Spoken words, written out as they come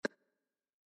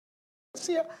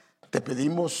iglesia. Te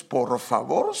pedimos, por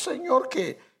favor, Señor,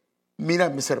 que mira a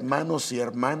mis hermanos y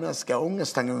hermanas que aún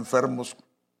están enfermos.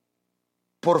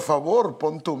 Por favor,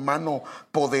 pon tu mano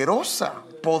poderosa,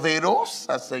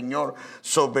 poderosa, Señor,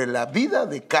 sobre la vida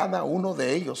de cada uno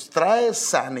de ellos. Trae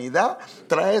sanidad,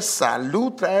 trae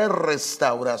salud, trae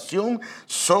restauración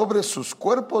sobre sus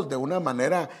cuerpos de una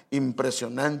manera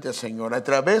impresionante, Señor. A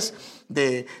través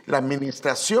de la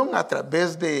administración, a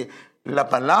través de la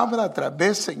palabra, a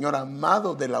través, Señor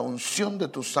amado, de la unción de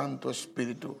tu Santo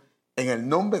Espíritu. En el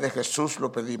nombre de Jesús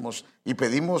lo pedimos y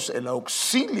pedimos el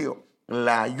auxilio,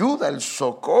 la ayuda, el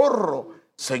socorro,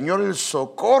 Señor, el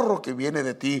socorro que viene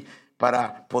de ti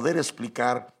para poder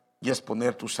explicar y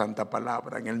exponer tu santa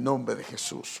palabra en el nombre de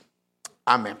Jesús.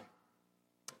 Amén.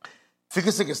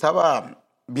 Fíjese que estaba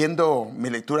viendo mi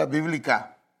lectura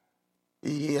bíblica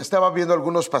y estaba viendo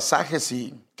algunos pasajes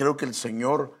y creo que el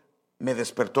Señor me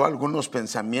despertó algunos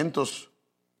pensamientos.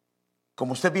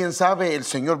 Como usted bien sabe, el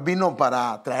Señor vino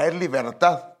para traer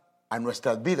libertad a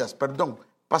nuestras vidas. Perdón,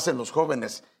 pasen los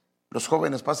jóvenes. Los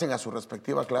jóvenes pasen a su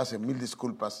respectiva clase, mil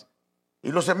disculpas. Y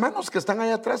los hermanos que están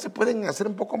allá atrás se pueden hacer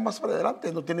un poco más para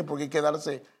adelante, no tienen por qué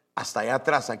quedarse hasta allá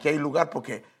atrás. Aquí hay lugar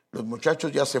porque los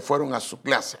muchachos ya se fueron a su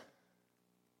clase.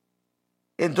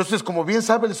 Entonces, como bien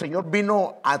sabe, el Señor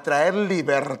vino a traer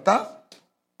libertad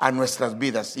a nuestras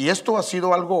vidas. Y esto ha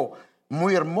sido algo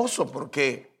muy hermoso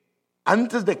porque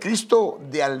antes de Cristo,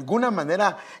 de alguna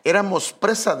manera, éramos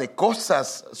presa de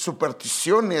cosas,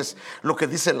 supersticiones, lo que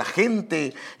dice la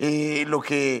gente,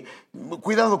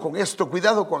 cuidado con esto,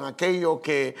 cuidado con aquello,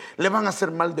 que le van a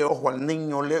hacer mal de ojo al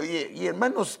niño, y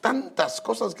hermanos, tantas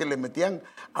cosas que le metían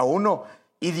a uno,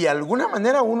 y de alguna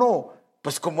manera uno,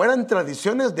 pues como eran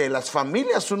tradiciones de las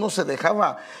familias, uno se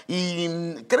dejaba,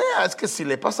 y crea, es que si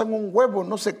le pasan un huevo,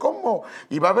 no sé cómo,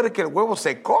 y va a ver que el huevo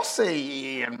se cose,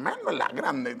 y hermano, la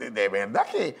grande, de verdad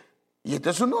que, y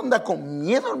entonces uno anda con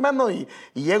miedo, hermano, y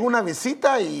llega una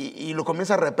visita y lo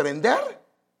comienza a reprender,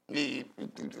 y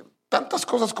tantas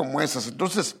cosas como esas.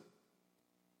 Entonces,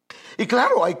 y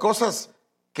claro, hay cosas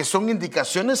que son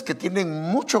indicaciones que tienen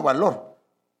mucho valor,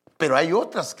 pero hay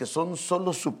otras que son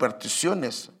solo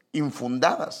supersticiones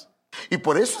infundadas. Y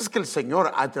por eso es que el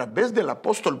Señor, a través del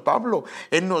apóstol Pablo,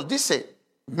 Él nos dice,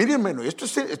 mírenme, esto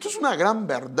es una gran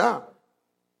verdad.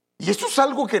 Y esto es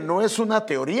algo que no es una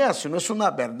teoría, sino es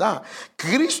una verdad.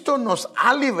 Cristo nos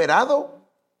ha liberado.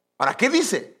 ¿Para qué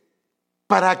dice?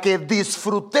 Para que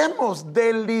disfrutemos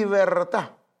de libertad.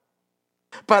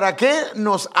 ¿Para qué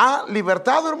nos ha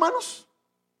libertado, hermanos?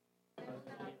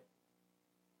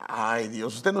 Ay,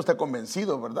 Dios, usted no está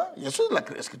convencido, ¿verdad? Y eso es la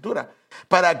escritura.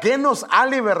 ¿Para qué nos ha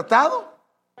libertado?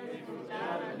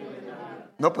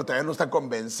 No, pues todavía no está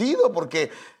convencido porque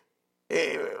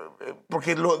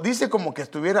lo dice como que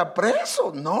estuviera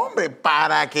preso. No, hombre,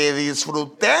 para que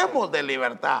disfrutemos de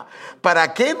libertad.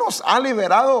 ¿Para qué nos ha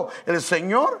liberado el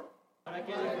Señor?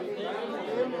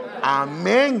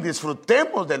 Amén,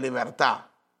 disfrutemos de libertad.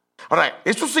 Ahora,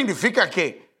 esto significa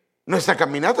que nuestra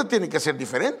caminata tiene que ser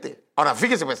diferente. Ahora,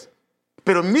 fíjese pues,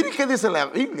 pero mire qué dice la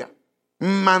Biblia.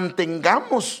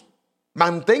 Manténganse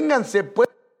pues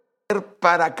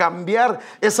para cambiar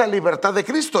esa libertad de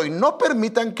Cristo y no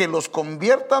permitan que los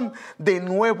conviertan de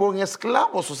nuevo en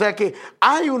esclavos. O sea que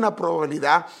hay una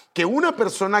probabilidad que una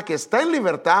persona que está en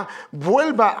libertad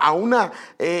vuelva a una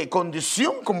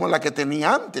condición como la que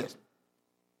tenía antes.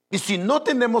 Y si no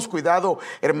tenemos cuidado,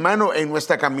 hermano, en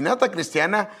nuestra caminata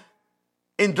cristiana,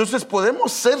 entonces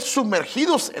podemos ser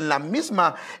sumergidos en la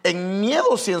misma, en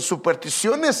miedos y en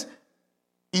supersticiones.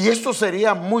 Y esto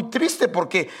sería muy triste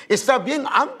porque está bien,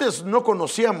 antes no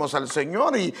conocíamos al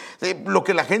Señor y lo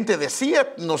que la gente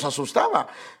decía nos asustaba.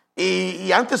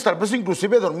 Y antes tal vez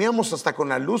inclusive dormíamos hasta con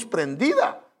la luz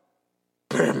prendida.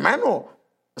 Pero hermano,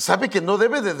 sabe que no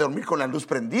debe de dormir con la luz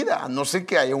prendida, a no ser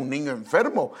que haya un niño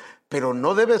enfermo. Pero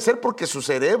no debe ser porque su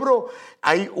cerebro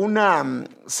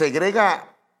segrega,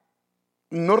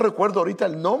 no recuerdo ahorita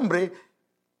el nombre,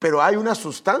 pero hay una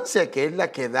sustancia que es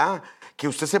la que da que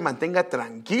usted se mantenga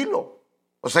tranquilo.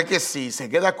 O sea que si se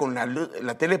queda con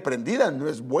la tele prendida no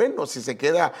es bueno, si se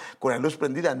queda con la luz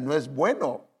prendida no es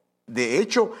bueno. De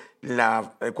hecho,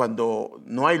 cuando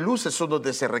no hay luz, eso es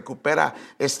donde se recupera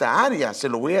esta área. Se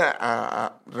lo voy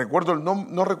no recuerdo el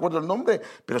nombre,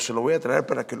 pero se lo voy a traer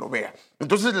para que lo vea.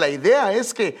 Entonces la idea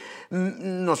es que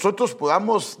nosotros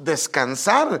podamos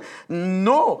descansar,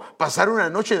 no pasar una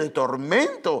noche de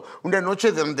tormento, una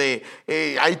noche donde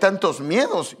hay tantos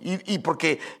miedos. Y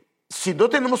porque si no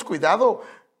tenemos cuidado,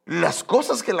 las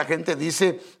cosas que la gente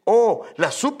dice o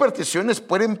las supersticiones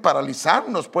pueden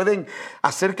paralizarnos, pueden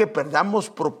hacer que perdamos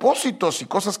propósitos y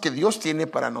cosas que Dios tiene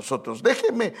para nosotros.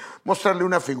 Déjeme mostrarle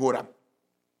una figura.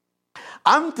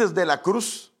 Antes de la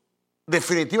cruz,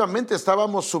 definitivamente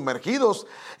estábamos sumergidos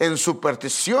en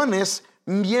supersticiones,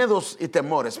 miedos y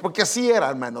temores, porque así era,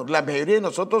 hermanos. La mayoría de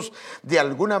nosotros, de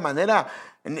alguna manera,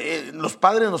 los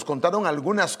padres nos contaron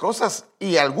algunas cosas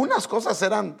y algunas cosas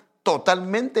eran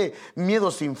totalmente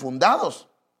miedos infundados.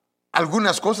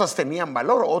 Algunas cosas tenían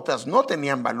valor, otras no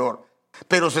tenían valor.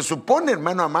 Pero se supone,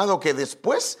 hermano amado, que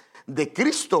después de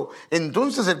Cristo,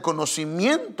 entonces el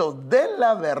conocimiento de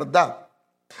la verdad,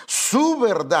 su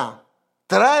verdad,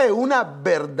 trae una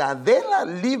verdadera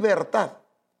libertad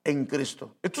en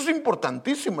Cristo. Esto es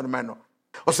importantísimo, hermano.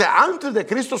 O sea, antes de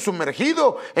Cristo,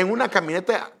 sumergido en una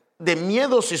camioneta de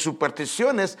miedos y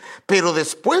supersticiones, pero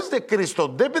después de Cristo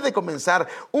debe de comenzar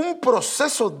un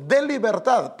proceso de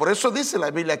libertad. Por eso dice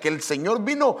la Biblia que el Señor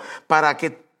vino para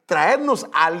que traernos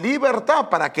a libertad,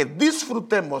 para que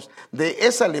disfrutemos de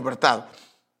esa libertad.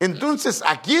 Entonces,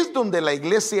 aquí es donde la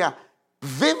iglesia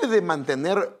debe de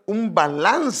mantener un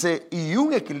balance y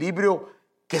un equilibrio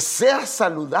que sea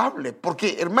saludable,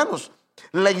 porque, hermanos,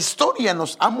 la historia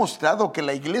nos ha mostrado que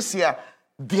la iglesia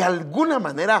de alguna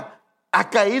manera ha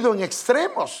caído en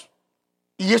extremos.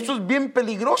 Y esto es bien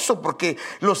peligroso porque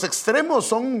los extremos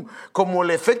son como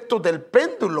el efecto del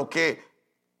péndulo que,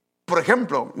 por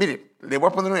ejemplo, mire, le voy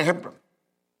a poner un ejemplo.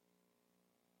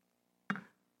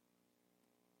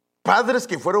 Padres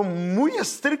que fueron muy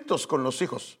estrictos con los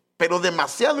hijos, pero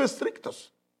demasiado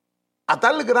estrictos. A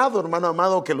tal grado, hermano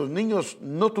amado, que los niños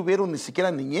no tuvieron ni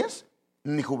siquiera niñez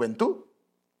ni juventud,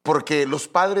 porque los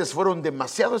padres fueron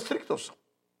demasiado estrictos.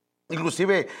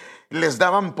 Inclusive les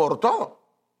daban por todo.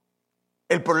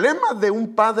 El problema de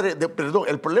un padre,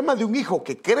 el problema de un hijo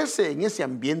que crece en ese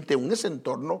ambiente, en ese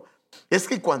entorno, es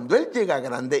que cuando él llega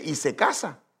grande y se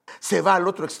casa, se va al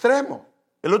otro extremo.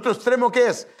 ¿El otro extremo qué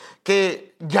es?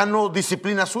 Que ya no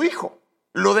disciplina a su hijo,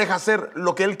 lo deja hacer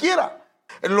lo que él quiera.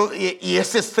 Y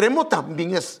ese extremo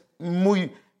también es muy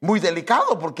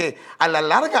delicado, porque a la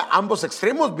larga ambos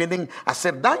extremos vienen a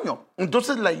hacer daño.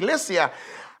 Entonces la iglesia,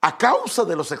 a causa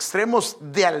de los extremos,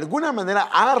 de alguna manera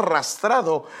ha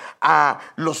arrastrado a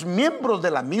los miembros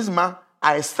de la misma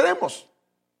a extremos.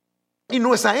 Y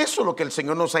no es a eso lo que el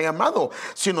Señor nos ha llamado,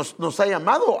 sino nos ha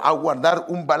llamado a guardar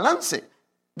un balance.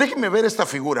 Déjenme ver esta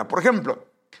figura. Por ejemplo,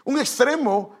 un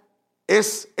extremo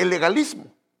es el legalismo.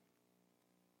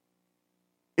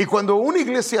 Y cuando una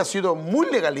iglesia ha sido muy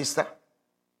legalista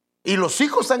y los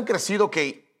hijos han crecido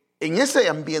que en ese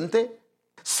ambiente,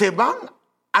 se van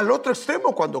al otro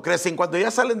extremo cuando crecen, cuando ya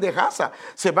salen de casa,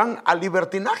 se van al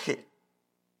libertinaje.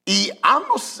 Y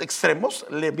ambos extremos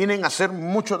le vienen a hacer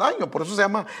mucho daño. Por eso se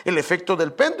llama el efecto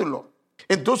del péndulo.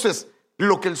 Entonces,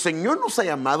 lo que el Señor nos ha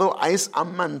llamado es a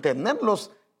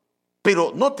mantenerlos.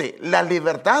 Pero note, la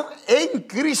libertad en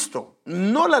Cristo,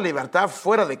 no la libertad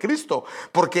fuera de Cristo,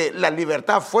 porque la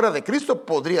libertad fuera de Cristo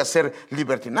podría ser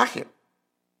libertinaje.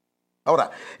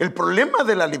 Ahora, el problema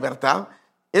de la libertad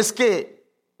es que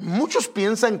muchos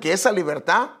piensan que esa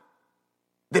libertad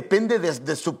depende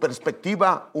de su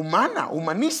perspectiva humana,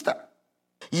 humanista.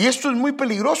 Y esto es muy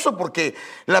peligroso porque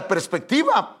la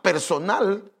perspectiva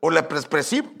personal o la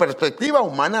perspectiva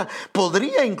humana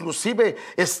podría inclusive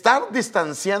estar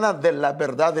distanciada de la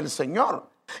verdad del Señor.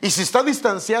 Y si está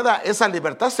distanciada, esa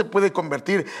libertad se puede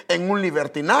convertir en un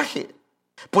libertinaje.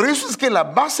 Por eso es que la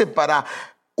base para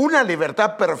una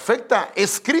libertad perfecta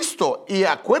es Cristo. Y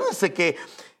acuérdense que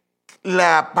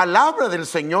la palabra del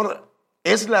Señor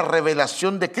es la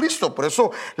revelación de Cristo. Por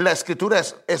eso la escritura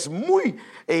es muy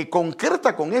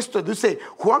concreta con esto. Dice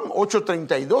Juan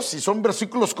 8:32, y son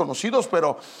versículos conocidos,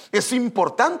 pero es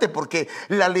importante porque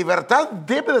la libertad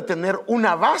debe de tener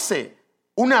una base.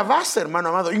 Una base, hermano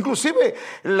amado. Inclusive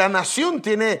la nación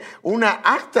tiene una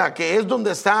acta que es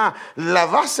donde está la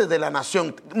base de la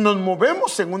nación. Nos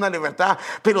movemos en una libertad,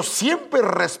 pero siempre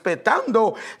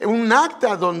respetando un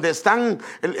acta donde están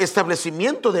el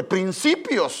establecimiento de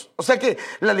principios. O sea que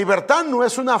la libertad no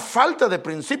es una falta de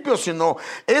principios, sino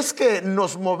es que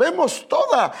nos movemos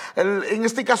toda, en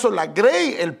este caso la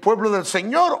Grey, el pueblo del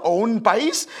Señor o un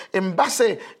país, en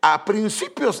base a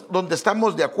principios donde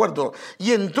estamos de acuerdo.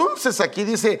 Y entonces aquí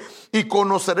dice, y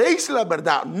conoceréis la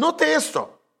verdad. Note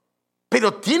esto,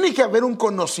 pero tiene que haber un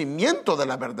conocimiento de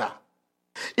la verdad.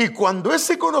 Y cuando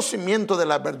ese conocimiento de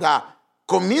la verdad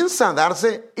comienza a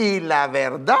darse, y la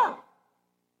verdad,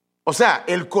 o sea,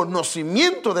 el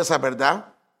conocimiento de esa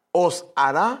verdad os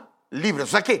hará libres.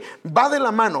 O sea que va de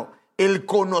la mano. El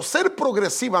conocer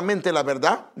progresivamente la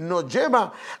verdad nos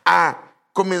lleva a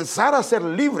comenzar a ser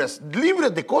libres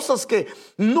de cosas que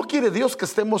no quiere Dios que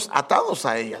estemos atados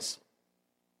a ellas.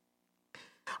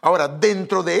 Ahora,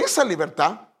 dentro de esa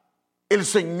libertad, el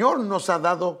Señor nos ha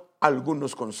dado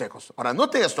algunos consejos. Ahora,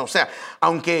 note esto, o sea,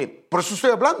 por eso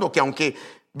estoy hablando, que aunque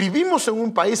vivimos en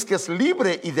un país que es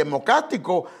libre y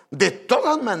democrático, de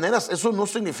todas maneras eso no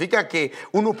significa que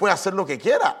uno pueda hacer lo que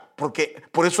quiera, porque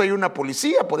por eso hay una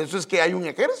policía, por eso es que hay un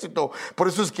ejército, por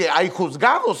eso es que hay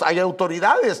juzgados, hay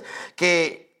autoridades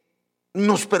que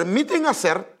nos permiten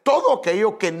hacer todo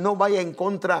aquello que no vaya en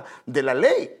contra de la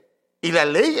ley. Y la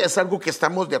ley es algo que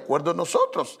estamos de acuerdo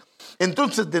nosotros.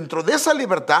 Entonces, dentro de esa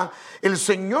libertad, el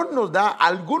Señor nos da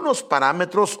algunos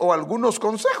parámetros o algunos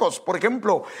consejos. Por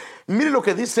ejemplo, mire lo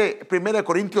que dice 1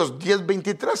 Corintios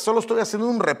 10:23. Solo estoy haciendo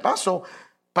un repaso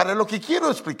para lo que quiero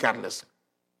explicarles.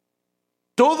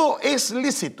 Todo es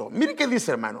lícito. Mire qué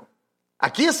dice, hermano.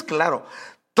 Aquí es claro.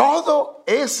 Todo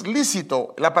es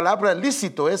lícito. La palabra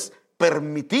lícito es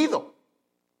permitido.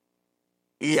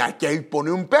 Y aquí ahí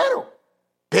pone un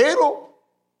pero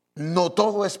no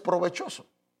todo es provechoso.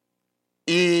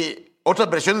 Y otras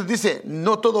versiones dice,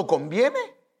 no todo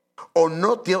conviene o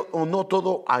no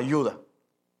todo ayuda.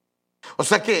 O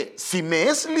sea que si me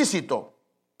es lícito,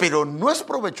 pero no es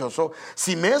provechoso,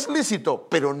 si me es lícito,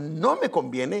 pero no me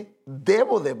conviene,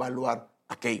 debo de evaluar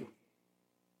aquello.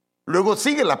 Luego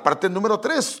sigue la parte número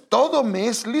 3, todo me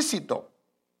es lícito,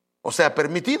 o sea,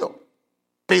 permitido,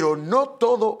 pero no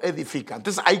todo edifica.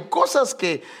 Entonces hay cosas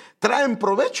que traen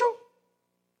provecho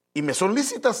y me son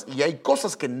lícitas, y hay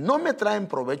cosas que no me traen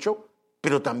provecho,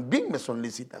 pero también me son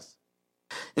lícitas.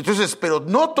 Entonces, pero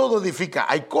no todo edifica.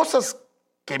 Hay cosas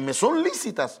que me son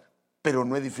lícitas, pero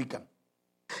no edifican.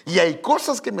 Y hay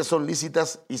cosas que me son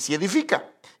lícitas y sí edifican.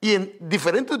 Y en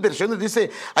diferentes versiones dice,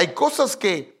 hay cosas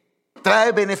que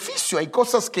trae beneficio, hay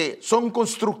cosas que son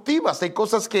constructivas, hay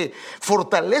cosas que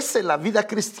fortalecen la vida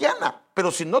cristiana,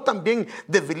 pero si no también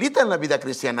debilitan la vida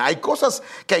cristiana. Hay cosas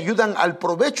que ayudan al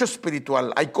provecho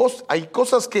espiritual, hay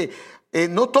cosas que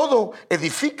no todo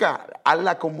edifica a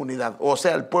la comunidad, o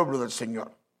sea, al pueblo del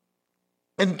Señor.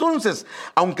 Entonces,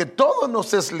 aunque todo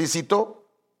nos es lícito,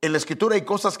 en la Escritura hay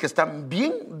cosas que están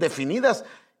bien definidas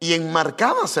y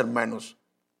enmarcadas, hermanos.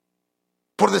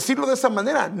 Por decirlo de esa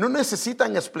manera, no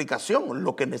necesitan explicación,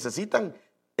 lo que necesitan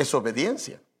es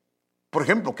obediencia. Por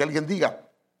ejemplo, que alguien diga,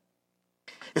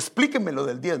 explíqueme lo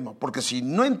del diezmo, porque si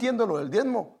no entiendo lo del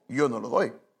diezmo, yo no lo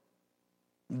doy.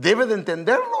 ¿Debe de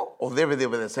entenderlo o debe de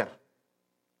obedecer?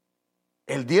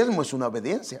 El diezmo es una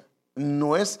obediencia,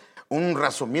 no es un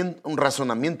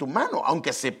razonamiento humano,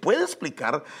 aunque se puede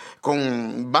explicar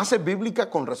con base bíblica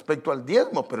con respecto al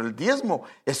diezmo, pero el diezmo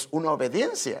es una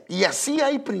obediencia. Y así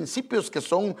hay principios que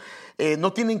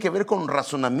no tienen que ver con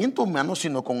razonamiento humano,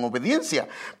 sino con obediencia.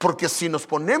 Porque si nos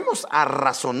ponemos a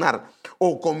razonar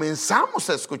o comenzamos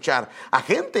a escuchar a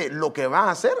gente, lo que va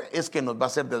a hacer es que nos va a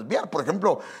hacer desviar. Por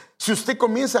ejemplo, si usted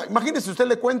comienza, imagínese, usted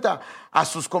le cuenta a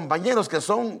sus compañeros que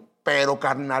son pero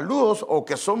carnaludos o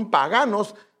que son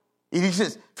paganos, y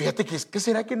dices, fíjate que ¿qué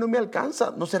será que no me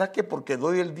alcanza? ¿No será que porque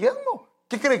doy el diezmo?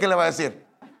 ¿Qué cree que le va a decir?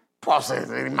 Pues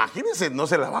imagínense, no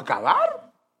se la va a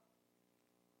acabar.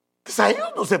 Pues a ellos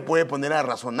no se puede poner a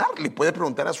razonar. Le puede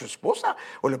preguntar a su esposa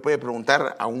o le puede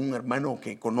preguntar a un hermano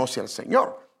que conoce al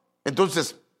Señor.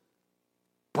 Entonces,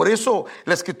 por eso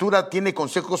la Escritura tiene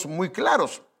consejos muy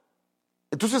claros.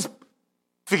 Entonces,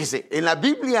 fíjese, en la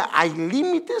Biblia hay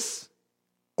límites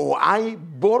o hay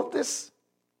bordes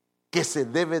que se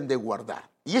deben de guardar.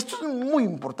 Y esto es muy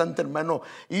importante, hermano.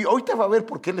 Y ahorita va a ver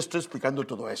por qué le estoy explicando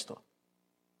todo esto.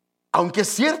 Aunque es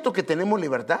cierto que tenemos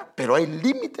libertad, pero hay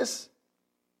límites,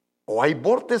 o hay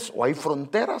bordes, o hay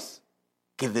fronteras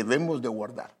que debemos de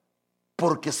guardar.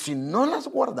 Porque si no las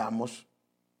guardamos,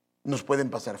 nos pueden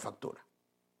pasar factura.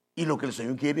 Y lo que el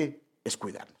Señor quiere es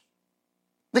cuidarnos.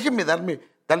 Déjenme darle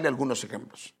algunos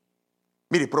ejemplos.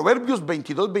 Mire, Proverbios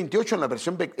 22:28 en la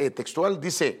versión textual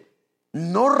dice,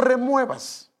 no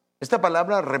remuevas. Esta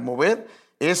palabra remover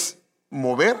es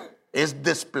mover, es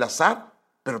desplazar,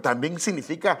 pero también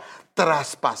significa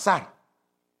traspasar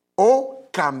o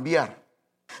cambiar.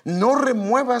 No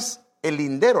remuevas el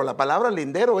lindero. La palabra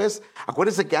lindero es,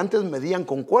 acuérdense que antes medían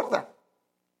con cuerda.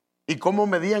 ¿Y cómo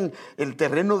medían el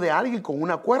terreno de alguien? Con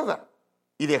una cuerda.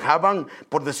 Y dejaban,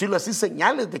 por decirlo así,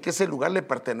 señales de que ese lugar le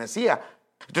pertenecía.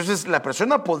 Entonces la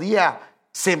persona podía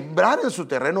sembrar en su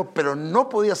terreno, pero no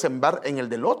podía sembrar en el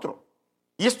del otro.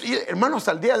 Y esto, hermanos,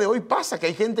 hasta el día de hoy pasa que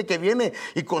hay gente que viene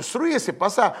y construye, se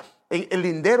pasa el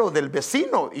lindero del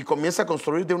vecino y comienza a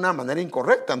construir de una manera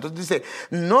incorrecta. Entonces dice,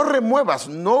 no remuevas,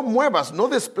 no muevas, no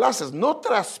desplaces, no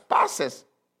traspases.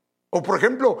 O por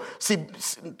ejemplo,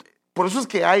 por eso es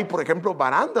que hay, por ejemplo,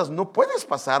 barandas. No puedes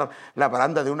pasar la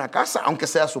baranda de una casa, aunque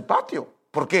sea su patio.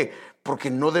 ¿Por qué?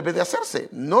 Porque no debe de hacerse.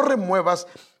 No remuevas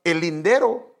el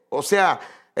lindero, o sea,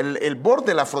 el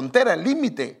borde, la frontera, el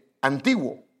límite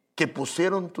antiguo que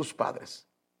pusieron tus padres.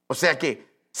 O sea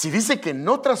que si dice que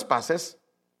no traspases,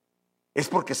 es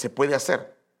porque se puede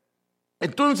hacer.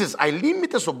 Entonces hay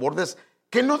límites o bordes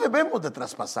que no debemos de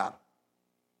traspasar.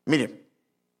 Miren,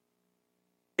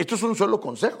 estos son solo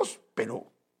consejos, pero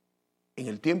en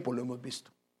el tiempo lo hemos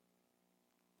visto.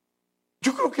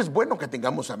 Yo creo que es bueno que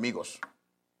tengamos amigos.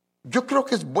 Yo creo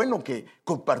que es bueno que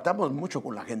compartamos mucho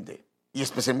con la gente y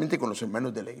especialmente con los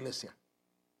hermanos de la iglesia.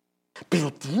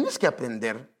 Pero tienes que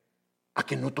aprender a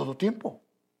que no todo tiempo.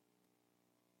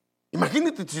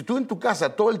 Imagínate si tú en tu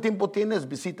casa todo el tiempo tienes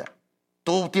visita,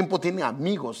 todo el tiempo tienes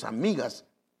amigos, amigas.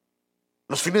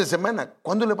 Los fines de semana,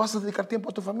 ¿cuándo le vas a dedicar tiempo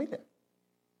a tu familia?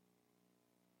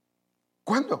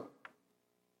 ¿Cuándo?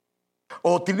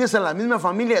 O tienes a la misma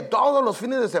familia todos los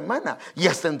fines de semana y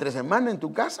hasta entre semana en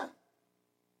tu casa.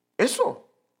 Eso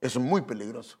es muy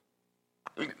peligroso.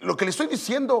 Lo que le estoy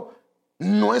diciendo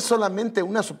no es solamente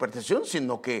una superstición,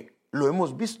 sino que lo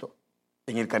hemos visto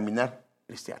en el caminar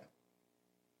cristiano.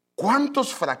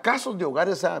 ¿Cuántos fracasos de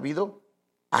hogares ha habido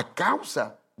a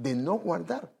causa de no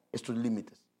guardar estos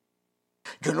límites?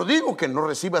 Yo no digo que no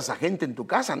recibas a gente en tu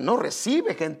casa, no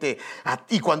recibe gente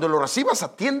y cuando lo recibas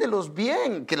atiéndelos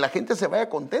bien, que la gente se vaya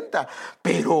contenta,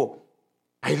 pero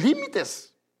hay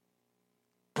límites.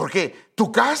 Porque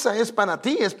tu casa es para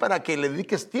ti, es para que le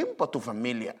dediques tiempo a tu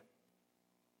familia.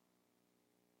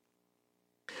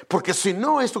 Porque si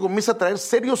no, esto comienza a traer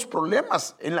serios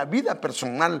problemas en la vida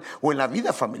personal o en la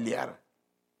vida familiar.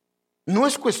 No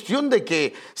es cuestión de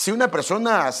que si una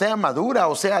persona sea madura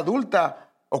o sea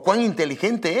adulta o cuán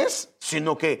inteligente es,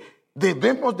 sino que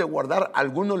debemos de guardar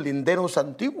algunos linderos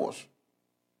antiguos.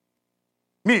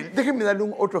 Mire, déjenme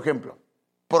darle otro ejemplo.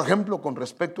 Por ejemplo, con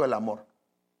respecto al amor.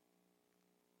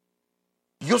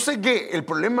 Yo sé que el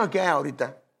problema que hay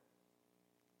ahorita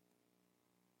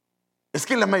es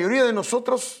que la mayoría de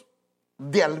nosotros,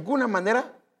 de alguna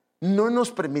manera, no nos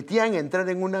permitían entrar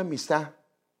en una amistad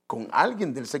con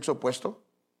alguien del sexo opuesto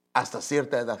hasta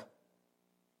cierta edad.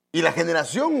 Y la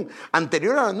generación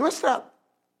anterior a la nuestra,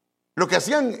 lo que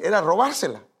hacían era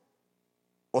robársela.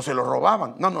 O se lo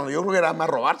robaban. No, yo creo que era más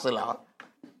robársela, ¿va?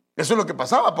 Eso es lo que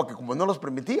pasaba, porque como no los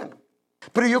permitían.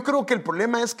 Pero yo creo que el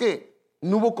problema es que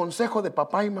no hubo consejo de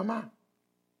papá y mamá.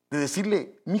 De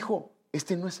decirle, mijo,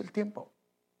 este no es el tiempo.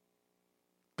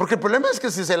 Porque el problema es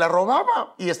que si se la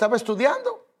robaba y estaba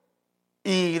estudiando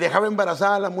y dejaba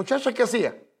embarazada a la muchacha, ¿qué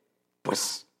hacía?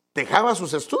 Pues dejaba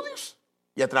sus estudios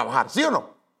y a trabajar, ¿sí o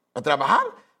no? A trabajar,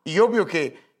 y obvio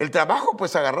que el trabajo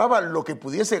pues agarraba lo que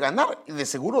pudiese ganar y de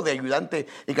seguro de ayudante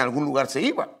en algún lugar se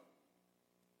iba.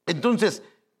 Entonces,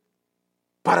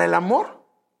 para el amor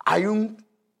hay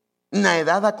una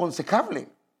edad aconsejable.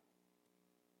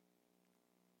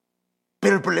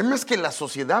 Pero el problema es que en la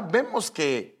sociedad vemos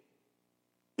que,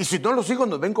 y si no, los hijos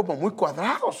nos ven como muy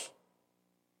cuadrados.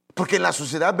 Porque en la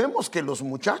sociedad vemos que los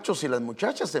muchachos y las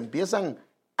muchachas empiezan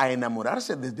a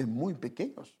enamorarse desde muy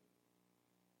pequeños.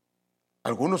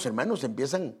 Algunos hermanos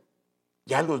empiezan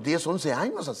ya a los 10, 11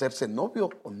 años a hacerse novio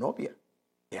o novia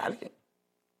de alguien.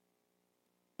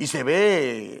 Y se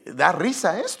ve, da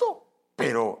risa esto,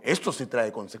 pero esto sí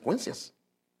trae consecuencias.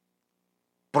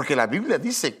 Porque la Biblia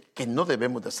dice que no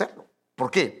debemos de hacerlo. ¿Por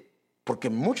qué?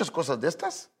 Porque muchas cosas de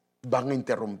estas van a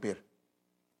interrumpir.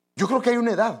 Yo creo que hay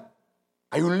una edad,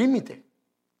 hay un límite.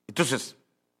 Entonces,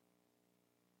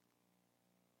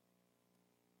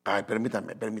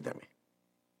 permítame.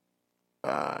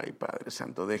 Ay, Padre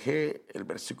Santo, dejé el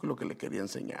versículo que le quería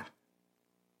enseñar.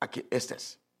 Aquí, este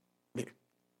es. Mire.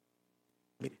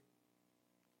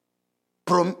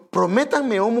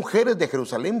 Prométanme, oh mujeres de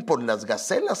Jerusalén, por las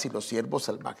gacelas y los ciervos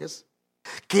salvajes,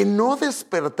 que no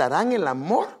despertarán el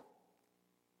amor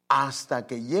hasta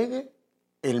que llegue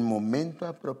el momento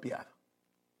apropiado.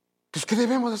 Entonces, ¿qué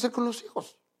debemos hacer con los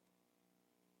hijos?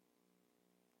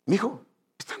 Mijo,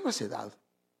 esta no es edad.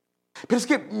 Pero es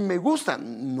que me gusta,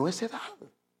 no es edad.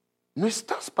 No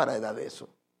estás para edad de eso.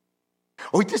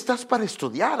 Hoy te estás para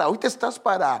estudiar, hoy te estás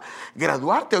para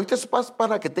graduarte, hoy te estás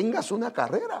para que tengas una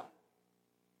carrera.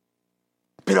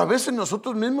 Pero a veces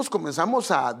nosotros mismos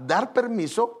comenzamos a dar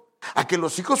permiso a que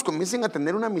los hijos comiencen a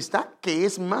tener una amistad que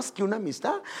es más que una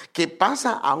amistad, que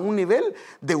pasa a un nivel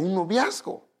de un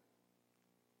noviazgo.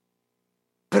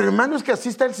 Pero hermano, es que así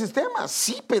está el sistema.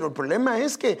 Sí, pero el problema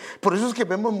es que por eso es que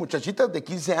vemos muchachitas de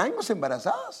 15 años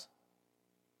embarazadas.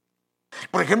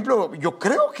 Por ejemplo, yo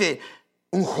creo que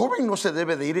un joven no se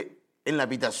debe de ir en la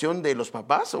habitación de los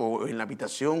papás o en la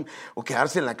habitación o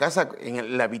quedarse en la casa,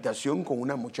 en la habitación con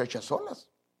una muchacha solas.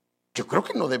 Yo creo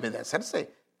que no debe de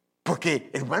hacerse. Porque,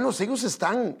 hermanos, ellos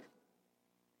están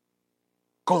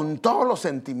con todos los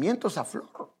sentimientos a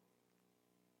flor.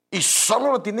 Y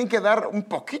solo le tienen que dar un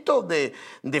poquito de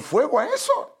fuego a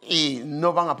eso y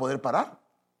no van a poder parar.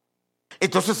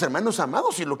 Entonces, hermanos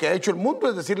amados, y lo que ha hecho el mundo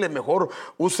es decirle mejor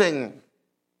usen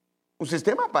un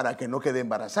sistema para que no quede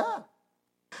embarazada.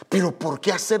 Pero ¿por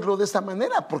qué hacerlo de esta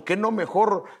manera? ¿Por qué no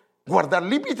mejor guardar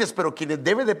límites? Pero quien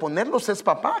debe de ponerlos es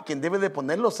papá, quien debe de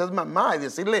ponerlos es mamá, y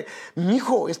decirle,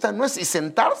 mijo, esta no es, y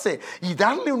sentarse y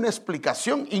darle una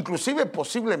explicación. Inclusive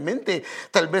posiblemente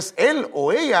tal vez él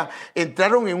o ella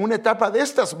entraron en una etapa de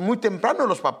estas muy temprano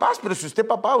los papás, pero si usted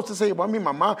papá, usted se llevó a mi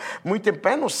mamá muy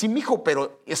temprano, sí, mijo,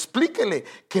 pero explíquele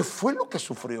qué fue lo que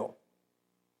sufrió.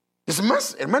 Es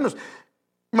más, hermanos,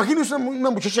 imagínense una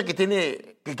muchacha que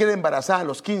queda embarazada a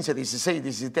los 15, 16,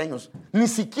 17 años. Ni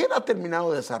siquiera ha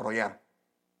terminado de desarrollar.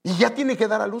 Y ya tiene que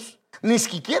dar a luz. Ni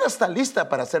siquiera está lista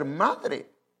para ser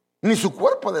madre. Ni su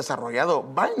cuerpo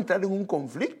desarrollado va a entrar en un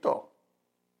conflicto.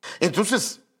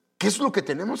 Entonces, ¿qué es lo que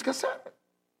tenemos que hacer?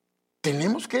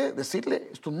 Tenemos que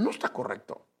decirle, esto no está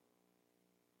correcto.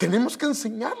 Tenemos que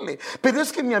enseñarle. Pero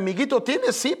es que mi amiguito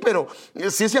tiene, sí, pero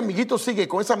si ese amiguito sigue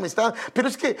con esa amistad, pero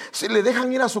es que se le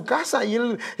dejan ir a su casa y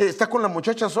él está con la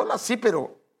muchacha sola, sí,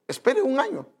 pero espere 1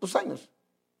 año, 2 años,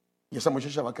 y esa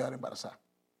muchacha va a quedar embarazada.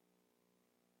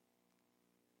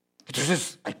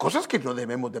 Entonces, hay cosas que no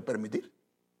debemos de permitir.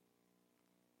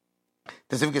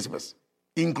 Entonces, fíjese pues,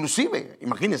 inclusive,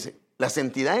 imagínense, las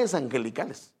entidades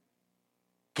angelicales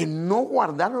que no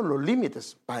guardaron los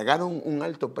límites pagaron un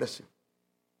alto precio.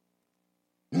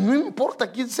 No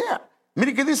importa quién sea.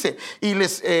 Mire qué dice. Y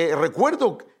les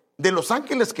recuerdo de los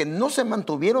ángeles que no se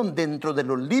mantuvieron dentro de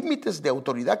los límites de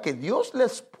autoridad que Dios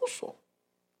les puso,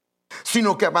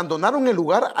 sino que abandonaron el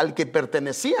lugar al que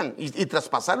pertenecían y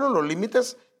traspasaron los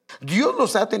límites. Dios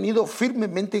los ha tenido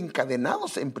firmemente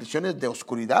encadenados en prisiones de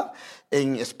oscuridad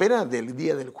en espera del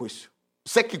día del juicio.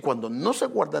 Sé que cuando no se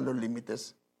guardan los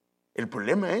límites, el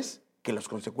problema es que las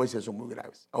consecuencias son muy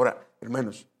graves. Ahora,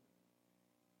 hermanos,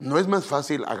 ¿no es más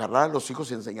fácil agarrar a los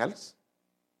hijos y enseñarles?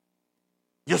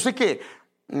 Yo sé que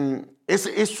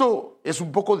eso es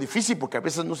un poco difícil porque a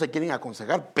veces no se quieren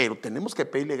aconsejar, pero tenemos que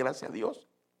pedirle gracias a Dios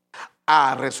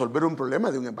a resolver un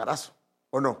problema de un embarazo,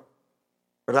 ¿o no?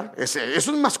 ¿Verdad? Eso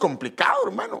es más complicado,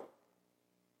 hermano.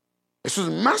 Eso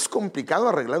es más complicado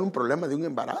arreglar un problema de un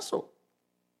embarazo.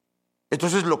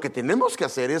 Entonces lo que tenemos que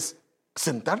hacer es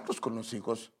sentarnos con los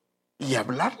hijos y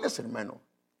hablarles, hermano.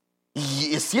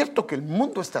 Y es cierto que el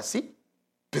mundo está así,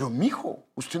 pero mijo,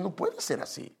 usted no puede ser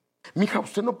así. Mija,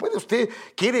 usted no puede, usted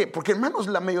quiere, porque hermanos,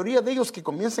 la mayoría de ellos que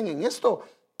comienzan en esto,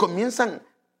 comienzan,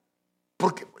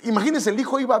 porque imagínense, el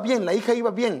hijo iba bien, la hija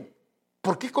iba bien.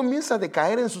 ¿Por qué comienza a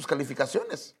decaer en sus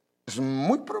calificaciones? Es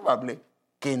muy probable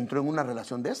que entró en una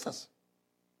relación de estas.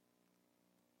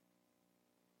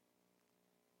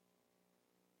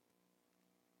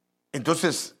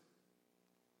 Entonces,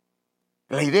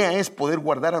 la idea es poder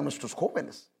guardar a nuestros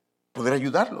jóvenes, poder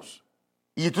ayudarlos.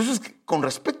 Y entonces, con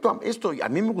respecto a esto, a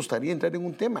mí me gustaría entrar en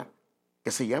un tema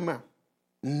que se llama,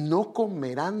 no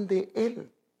comerán de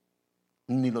él,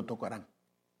 ni lo tocarán.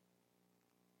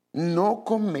 No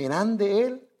comerán de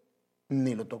él,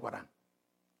 ni lo tocarán.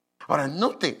 Ahora,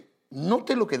 note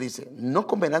lo que dice, no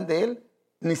comerán de él,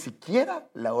 ni siquiera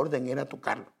la orden era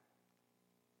tocarlo.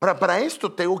 Para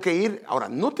esto tengo que ir, ahora,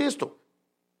 note esto,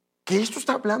 que esto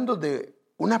está hablando de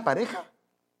una pareja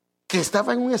que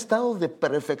estaba en un estado de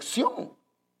perfección.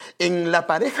 En la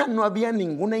pareja no había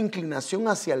ninguna inclinación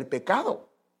hacia el pecado.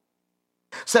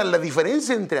 O sea, la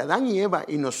diferencia entre Adán y Eva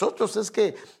y nosotros es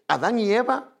que Adán y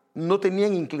Eva no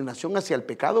tenían inclinación hacia el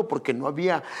pecado porque no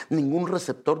había ningún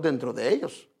receptor dentro de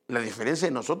ellos. La diferencia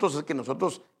de nosotros es que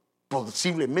nosotros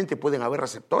posiblemente pueden haber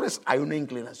receptores, hay una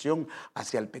inclinación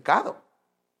hacia el pecado.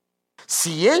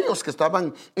 Si ellos que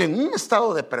estaban en un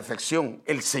estado de perfección,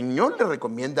 el Señor les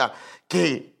recomienda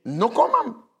que no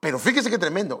coman, pero fíjese qué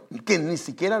tremendo, que ni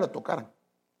siquiera lo tocaran.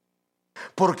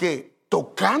 Porque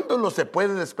tocándolo se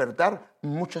puede despertar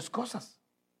muchas cosas.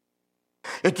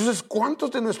 Entonces,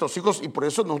 ¿cuántos de nuestros hijos, y por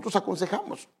eso nosotros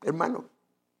aconsejamos, hermano,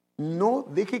 no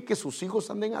deje que sus hijos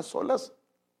anden a solas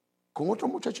con otro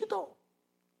muchachito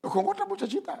o con otra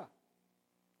muchachita?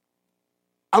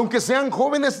 Aunque sean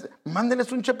jóvenes,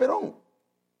 mándenles un chaperón.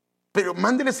 Pero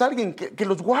mándenles a alguien que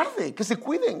los guarde, que se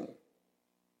cuiden.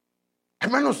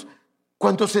 Hermanos,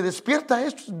 cuando se despierta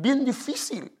esto es bien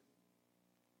difícil.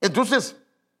 Entonces,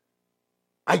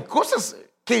 hay cosas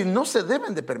que no se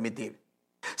deben de permitir.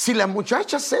 Si la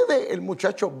muchacha cede, el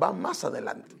muchacho va más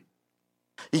adelante.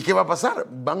 ¿Y qué va a pasar?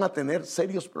 Van a tener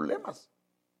serios problemas.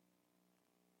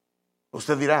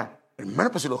 Usted dirá,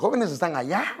 hermano, pues si los jóvenes están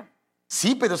allá.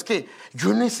 Sí, pero es que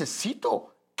yo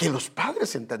necesito que los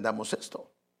padres entendamos esto.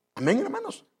 Amén,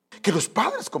 hermanos. Que los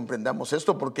padres comprendamos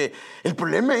esto, porque el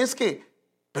problema es que,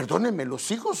 perdónenme,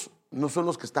 los hijos no son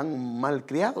los que están mal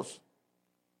criados.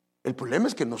 El problema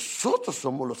es que nosotros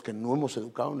somos los que no hemos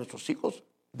educado a nuestros hijos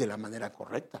de la manera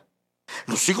correcta.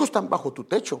 Los hijos están bajo tu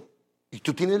techo y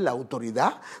tú tienes la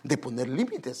autoridad de poner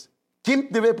límites. ¿Quién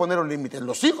debe poner los límites?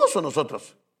 ¿Los hijos o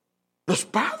nosotros? Los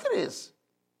padres.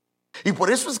 Y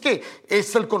por eso es que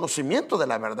es el conocimiento de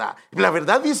la verdad. La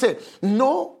verdad dice,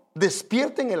 no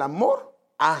despierten el amor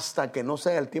hasta que no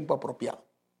sea el tiempo apropiado.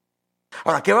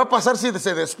 Ahora, ¿qué va a pasar si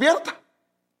se despierta?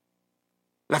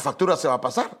 La factura se va a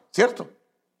pasar, ¿cierto?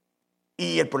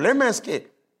 Y el problema es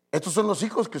que estos son los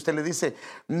hijos que usted le dice,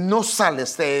 no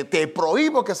sales, te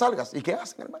prohíbo que salgas. ¿Y qué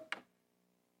hacen, hermano?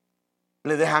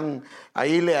 Le dejan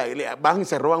ahí, le van y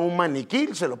se roban un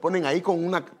maniquí, se lo ponen ahí con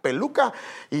una peluca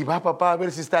y va papá a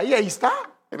ver si está ahí. Ahí está,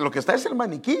 lo que está es el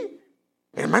maniquí.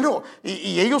 Hermano,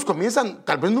 y ellos comienzan,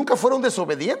 tal vez nunca fueron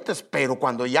desobedientes, pero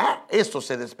cuando ya esto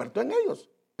se despertó en ellos,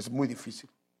 es muy difícil.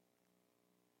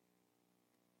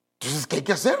 Entonces, ¿qué hay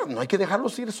que hacer? No hay que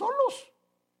dejarlos ir solos.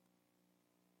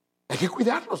 Hay que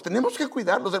cuidarlos, tenemos que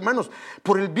cuidarlos, hermanos,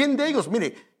 por el bien de ellos.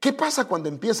 Mire, ¿qué pasa cuando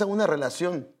empieza una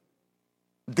relación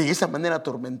de esa manera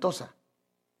tormentosa?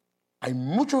 Hay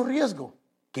mucho riesgo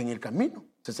que en el camino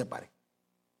se separen.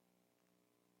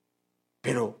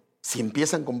 Pero si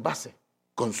empiezan con base,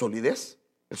 con solidez,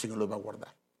 el Señor los va a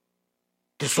guardar.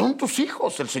 Que son tus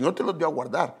hijos, el Señor te los dio a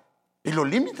guardar. Y los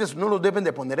límites no los deben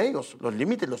de poner ellos, los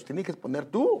límites los tienes que poner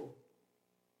tú.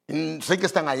 Sé que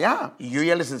están allá y yo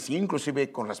ya les enseñé inclusive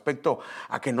con respecto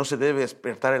a que no se debe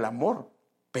despertar el amor,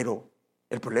 pero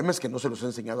el problema es que no se los he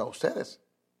enseñado a ustedes.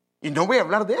 Y no voy a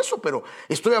hablar de eso, pero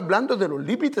estoy hablando de los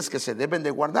límites que se deben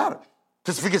de guardar.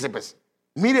 Entonces fíjese pues,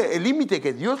 mire el límite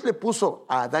que Dios le puso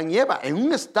a Adán y Eva en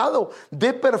un estado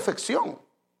de perfección.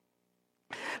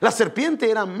 La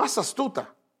serpiente era más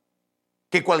astuta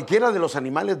que cualquiera de los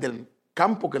animales del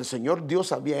campo que el Señor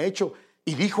Dios había hecho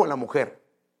y dijo a la mujer,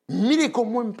 mire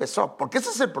cómo empezó, porque ese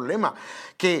es el problema,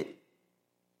 que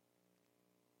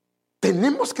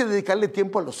tenemos que dedicarle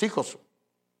tiempo a los hijos.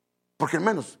 Porque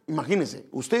hermanos, imagínense,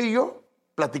 usted y yo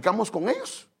platicamos con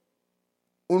ellos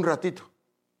un ratito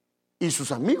y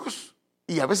sus amigos,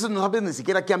 y a veces no saben ni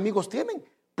siquiera qué amigos tienen,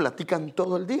 platican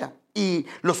todo el día. Y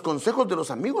los consejos de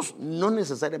los amigos no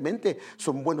necesariamente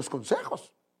son buenos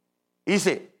consejos.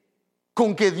 Dice,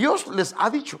 con que Dios les ha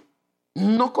dicho,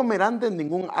 no comerán de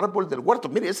ningún árbol del huerto.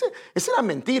 Mire, esa era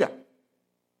mentira.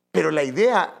 Pero la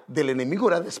idea del enemigo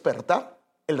era despertar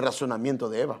el razonamiento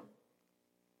de Eva.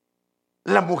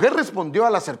 La mujer respondió a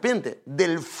la serpiente,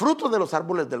 del fruto de los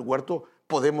árboles del huerto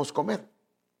podemos comer.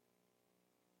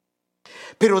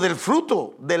 Pero del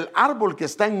fruto del árbol que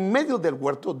está en medio del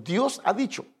huerto, Dios ha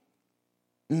dicho,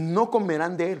 no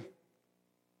comerán de él.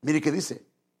 Mire qué dice,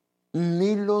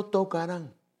 ni lo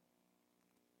tocarán.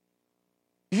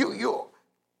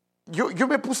 Yo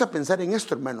me puse a pensar en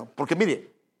esto, hermano, porque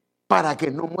mire, para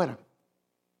que no mueran.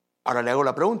 Ahora le hago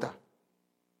la pregunta.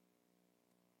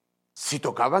 Si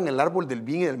tocaban el árbol del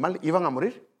bien y del mal, ¿iban a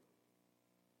morir?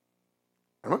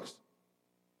 Hermanos,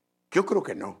 yo creo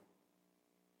que no.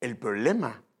 El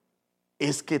problema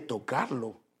es que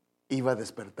tocarlo iba a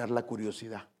despertar la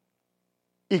curiosidad.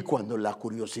 Y cuando la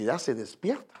curiosidad se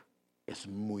despierta, es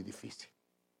muy difícil.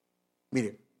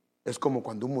 Mire, es como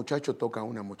cuando un muchacho toca a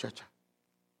una muchacha.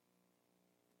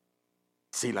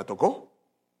 Si la tocó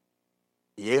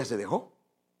y ella se dejó,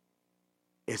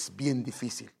 es bien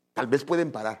difícil. Tal vez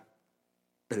pueden parar,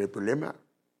 pero el problema,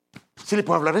 sí le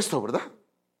puedo hablar esto, ¿verdad?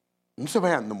 No se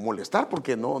vayan a molestar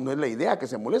porque no es la idea que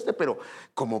se moleste, pero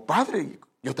como padre,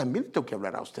 yo también tengo que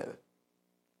hablar a usted.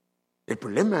 El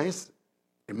problema es,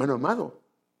 hermano amado,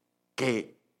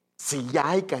 que si ya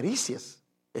hay caricias,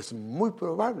 es muy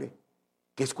probable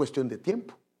que es cuestión de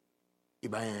tiempo y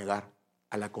vaya a llegar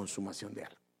a la consumación de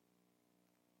algo.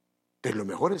 Entonces lo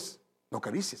mejor es no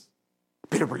caricias.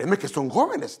 Pero el problema es que son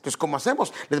jóvenes. Entonces, ¿cómo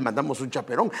hacemos? Les mandamos un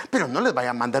chaperón. Pero no les vaya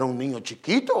a mandar un niño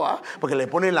chiquito, porque le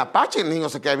ponen la pacha y el niño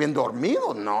se queda bien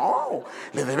dormido. No,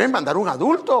 le deben mandar un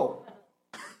adulto.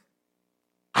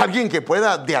 Alguien que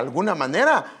pueda de alguna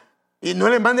manera, y no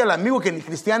le mande al amigo que ni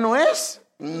cristiano es.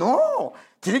 No,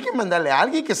 tiene que mandarle a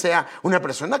alguien que sea una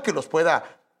persona que los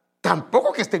pueda,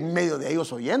 tampoco que esté en medio de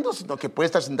ellos oyendo, sino que puede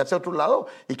estar sentarse a otro lado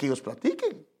y que ellos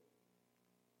platiquen.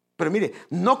 Pero mire,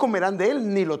 no comerán de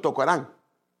él ni lo tocarán.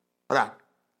 Ahora,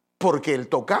 porque el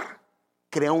tocar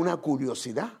crea una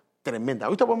curiosidad tremenda.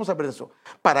 Ahorita vamos a ver eso.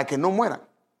 Para que no mueran.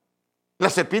 La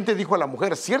serpiente dijo a la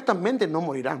mujer, ciertamente no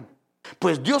morirán.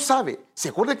 Pues Dios sabe, ¿se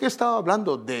acuerda que he estado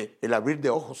hablando del abrir de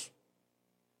ojos?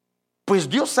 Pues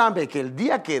Dios sabe que el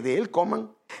día que de él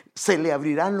coman, se le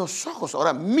abrirán los ojos.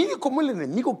 Ahora, mire cómo el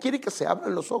enemigo quiere que se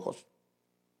abran los ojos.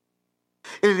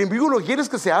 El enemigo lo que quiere es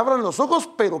que se abran los ojos,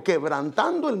 pero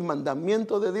quebrantando el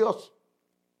mandamiento de Dios.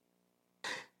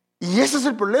 Y ese es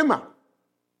el problema.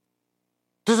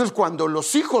 Entonces, cuando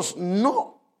los hijos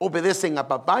no obedecen a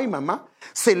papá y mamá,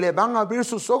 se le van a abrir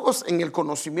sus ojos en el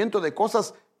conocimiento de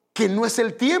cosas que no es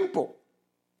el tiempo.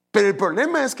 Pero el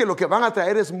problema es que lo que van a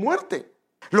traer es muerte.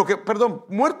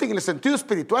 Muerte en el sentido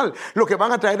espiritual. Lo que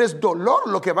van a traer es dolor,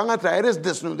 lo que van a traer es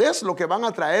desnudez, lo que van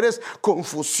a traer es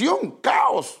confusión,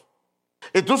 caos.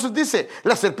 Entonces dice,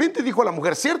 la serpiente dijo a la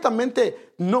mujer,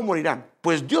 ciertamente no morirán,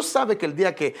 pues Dios sabe que el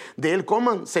día que de él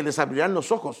coman se les abrirán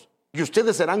los ojos y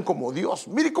ustedes serán como Dios.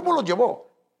 Mire cómo lo llevó,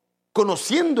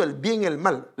 conociendo el bien y el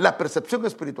mal, la percepción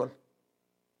espiritual.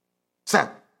 O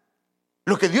sea,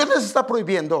 lo que Dios les está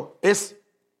prohibiendo es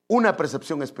una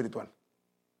percepción espiritual,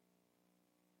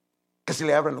 que se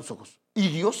le abran los ojos. Y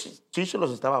Dios sí se los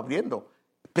estaba abriendo,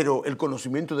 pero el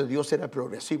conocimiento de Dios era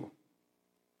progresivo.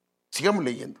 Sigamos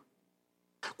leyendo.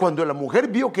 Cuando la mujer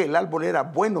vio que el árbol era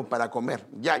bueno para comer,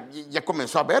 ya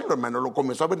comenzó a verlo, hermano, lo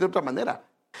comenzó a ver de otra manera,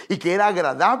 y que era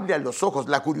agradable a los ojos,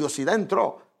 la curiosidad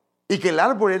entró, y que el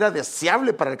árbol era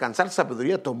deseable para alcanzar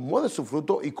sabiduría, tomó de su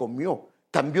fruto y comió.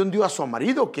 También dio a su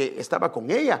marido que estaba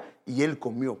con ella, y él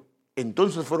comió.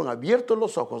 Entonces fueron abiertos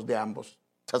los ojos de ambos.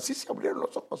 Así se abrieron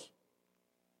los ojos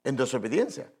en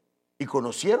desobediencia, y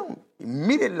conocieron, y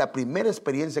miren la primera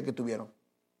experiencia que tuvieron,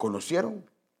 conocieron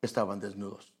que estaban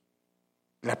desnudos.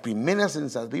 La primera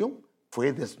sensación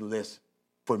fue desnudez,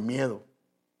 fue miedo.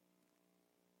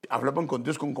 Hablaban con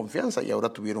Dios con confianza y ahora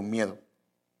tuvieron miedo.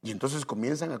 Y entonces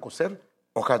comienzan a coser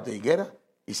hojas de higuera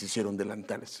y se hicieron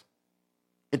delantales.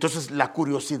 Entonces la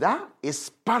curiosidad es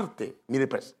parte, mire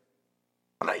pues,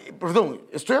 perdón,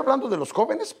 estoy hablando de los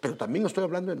jóvenes, pero también estoy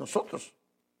hablando de nosotros.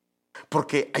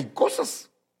 Porque hay cosas,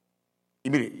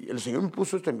 y mire, el Señor me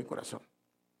puso esto en mi corazón.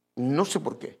 No sé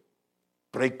por qué,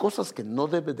 pero hay cosas que no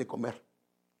debes de comer.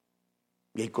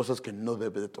 Y hay cosas que no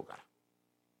debe de tocar.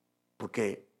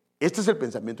 Porque este es el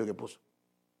pensamiento que puso.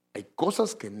 Hay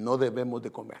cosas que no debemos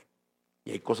de comer.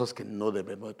 Y hay cosas que no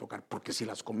debemos de tocar. Porque si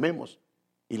las comemos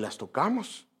y las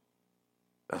tocamos,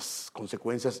 las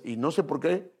consecuencias, y no sé por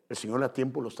qué el Señor a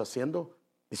tiempo lo está haciendo,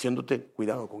 diciéndote,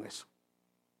 cuidado con eso.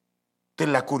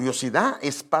 Entonces, la curiosidad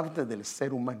es parte del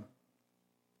ser humano.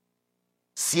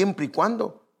 Siempre y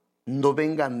cuando no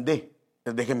vengan de.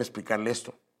 Déjeme explicarle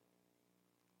esto.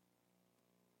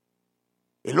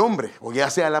 El hombre, o ya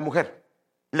sea la mujer,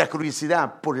 la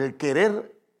curiosidad por el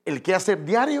querer, el que hacer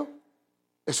diario,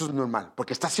 eso es normal,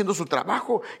 porque está haciendo su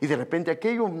trabajo y de repente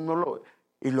aquello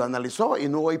lo analizó y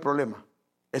no hay problema.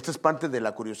 Esta es parte de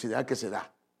la curiosidad que se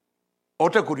da.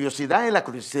 Otra curiosidad es la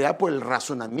curiosidad por el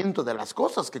razonamiento de las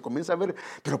cosas, que comienza a ver,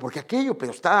 pero ¿por qué aquello?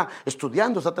 Pero está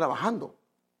estudiando, está trabajando.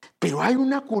 Pero hay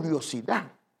una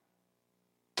curiosidad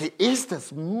que esta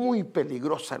es muy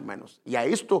peligrosa, hermanos. Y a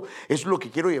esto es lo que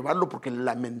quiero llevarlo, porque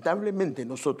lamentablemente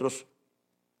nosotros,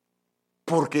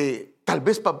 porque tal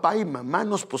vez papá y mamá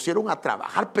nos pusieron a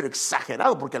trabajar, pero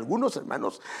exagerado, porque algunos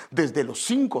hermanos desde los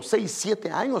 5, 6,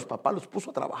 7 años papá los puso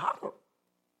a trabajar.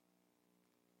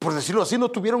 Por decirlo así,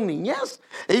 no tuvieron niñez.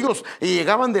 Ellos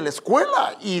llegaban de la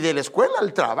escuela y de la escuela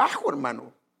al trabajo,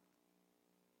 hermano.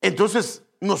 Entonces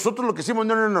nosotros lo que hicimos,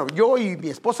 no, yo y mi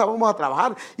esposa vamos a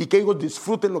trabajar y que ellos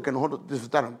disfruten lo que nosotros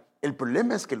disfrutaron. El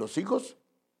problema es que los hijos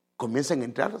comienzan a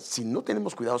entrar, si no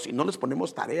tenemos cuidado, si no les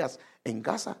ponemos tareas en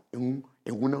casa, en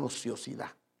una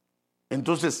ociosidad.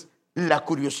 Entonces, la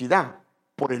curiosidad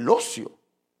por el ocio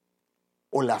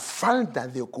o la falta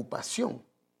de ocupación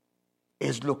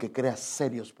es lo que crea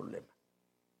serios problemas.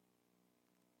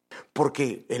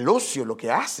 Porque el ocio lo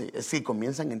que hace es que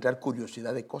comienzan a entrar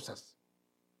curiosidad de cosas.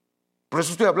 Por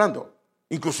eso estoy hablando.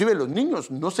 Inclusive a los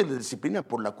niños no se les disciplina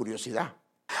por la curiosidad.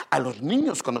 A los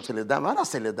niños cuando se les da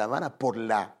vara por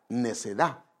la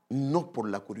necedad, no por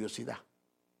la curiosidad.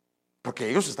 Porque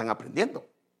ellos están aprendiendo.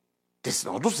 Entonces,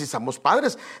 nosotros si somos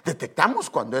padres detectamos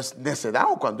cuando es necedad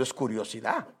o cuando es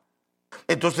curiosidad.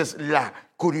 Entonces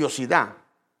la curiosidad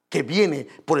que viene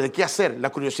por el qué hacer,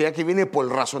 la curiosidad que viene por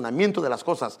el razonamiento de las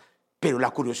cosas, pero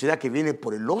la curiosidad que viene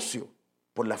por el ocio,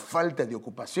 por la falta de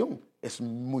ocupación, es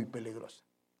muy peligrosa.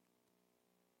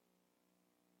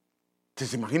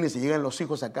 Entonces imagínense, llegan los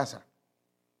hijos a casa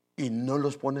y no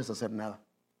los pones a hacer nada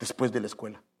después de la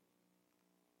escuela.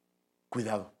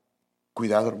 Cuidado,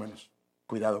 hermanos,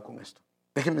 cuidado con esto.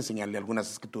 Déjenme enseñarle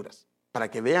algunas escrituras para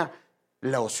que vea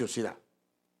la ociosidad.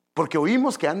 Porque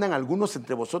oímos que andan algunos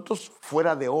entre vosotros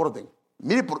fuera de orden.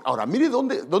 Ahora, mire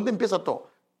dónde empieza todo.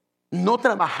 No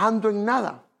trabajando en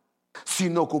nada,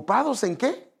 sino ocupados ¿en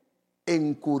qué?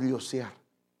 En curiosear.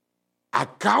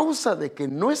 a causa de que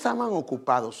no estaban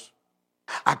ocupados,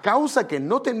 a causa que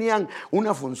no tenían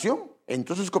una función,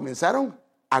 entonces comenzaron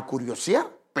a curiosear,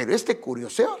 pero este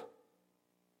curiosear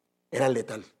era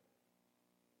letal.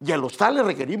 Y a los tales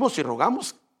requerimos y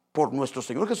rogamos por nuestro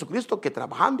Señor Jesucristo que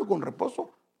trabajando con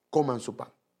reposo coman su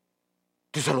pan.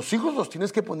 Entonces a los hijos los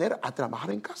tienes que poner a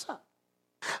trabajar en casa.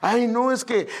 Ay, no, es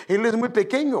que él es muy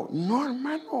pequeño. No,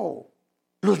 hermano,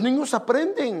 los niños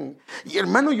aprenden. Y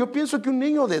hermano, yo pienso que un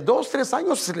niño de 2, 3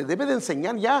 años se le debe de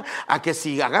enseñar ya a que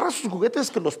si agarra sus juguetes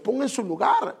que los ponga en su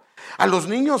lugar. A los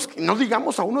niños, no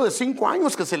digamos a uno de 5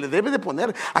 años, que se le debe de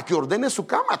poner a que ordene su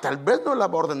cama. Tal vez no la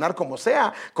va a ordenar como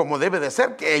sea, como debe de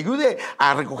ser, que ayude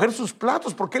a recoger sus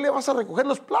platos. ¿Por qué le vas a recoger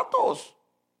los platos?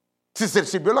 Si se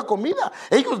sirvió la comida,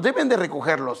 ellos deben de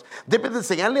recogerlos. Deben de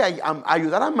enseñarle a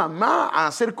ayudar a mamá a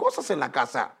hacer cosas en la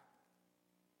casa.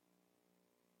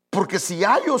 Porque si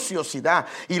hay ociosidad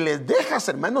y les dejas,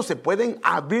 hermanos, se pueden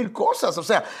abrir cosas. O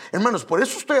sea, hermanos, por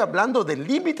eso estoy hablando de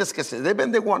límites que se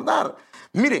deben de guardar.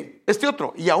 Mire, este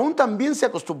otro, y aún también se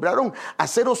acostumbraron a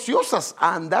ser ociosas,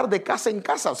 a andar de casa en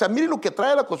casa. O sea, mire lo que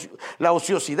trae la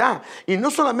ociosidad. Y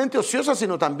no solamente ociosas,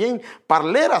 sino también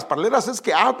parleras. Parleras es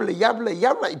que habla y habla y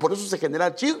habla, y por eso se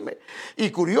genera chisme. Y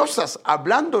curiosas,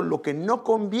 hablando lo que no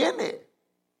conviene.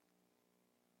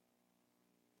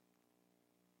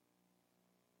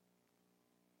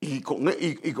 Y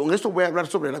con esto voy a hablar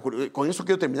sobre con eso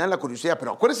quiero terminar la curiosidad,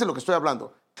 pero acuérdense lo que estoy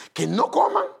hablando, que no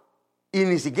coman y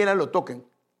ni siquiera lo toquen.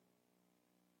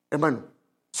 Hermano,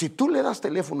 si tú le das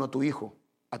teléfono a tu hijo,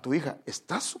 a tu hija,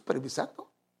 ¿estás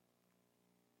supervisando?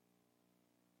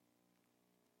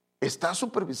 ¿Estás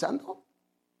supervisando?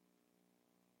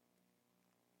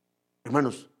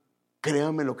 Hermanos,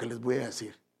 créanme lo que les voy a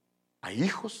decir. Hay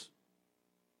hijos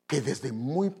que desde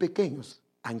muy pequeños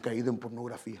han caído en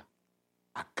pornografía.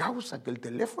 A causa que el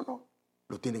teléfono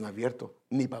lo tienen abierto.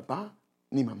 Ni papá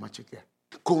ni mamá chequean.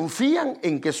 Confían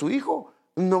en que su hijo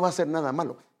no va a hacer nada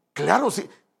malo. Claro,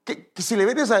 que si le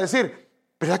vienes a decir,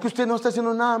 ¿verdad que usted no está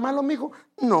haciendo nada malo, mijo?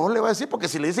 No, le va a decir, porque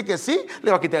si le dice que sí,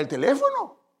 le va a quitar el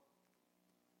teléfono.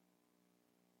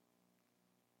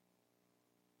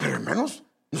 Pero hermanos,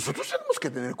 nosotros tenemos que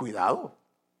tener cuidado.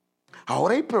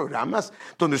 Ahora hay programas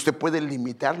donde usted puede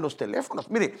limitar los teléfonos.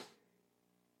 Mire,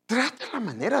 trate la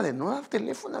manera de no dar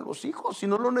teléfono a los hijos si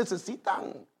no lo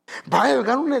necesitan. Va a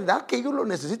llegar una edad que ellos lo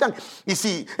necesitan. Y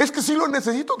si es que si lo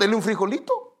necesito, denle un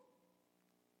frijolito.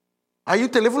 Hay un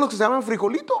teléfono que se llama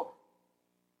frijolito.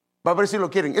 Va a ver si lo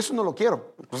quieren. Eso no lo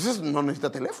quiero. Entonces no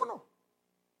necesita teléfono.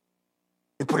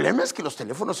 El problema es que los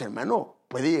teléfonos, hermano,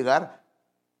 puede llegar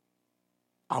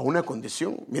a una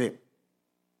condición. Mire,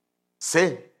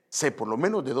 sé por lo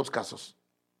menos de 2 casos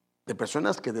de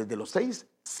personas que desde los 6,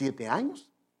 7 años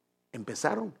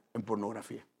empezaron en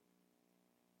pornografía.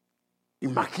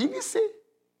 Imagínese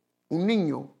un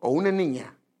niño o una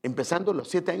niña empezando a los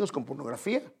 7 años con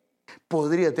pornografía.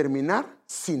 Podría terminar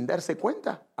sin darse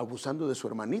cuenta abusando de su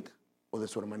hermanita o de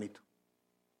su hermanito.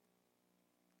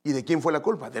 ¿Y de quién fue la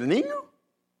culpa? ¿Del niño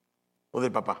o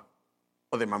del papá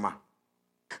o de mamá?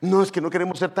 No es que no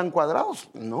queremos ser tan cuadrados.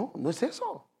 No, no es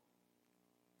eso.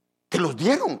 Te los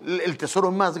dieron. El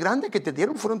tesoro más grande que te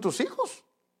dieron fueron tus hijos.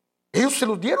 Ellos se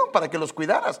los dieron para que los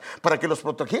cuidaras, para que los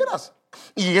protegieras.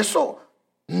 Y eso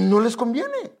no les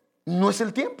conviene. No es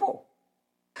el tiempo.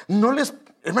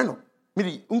 Hermano,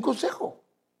 mire, un consejo.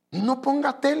 No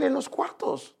ponga tele en los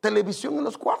cuartos, televisión en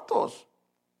los cuartos.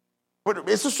 Bueno,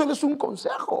 eso solo es un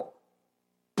consejo.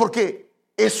 Porque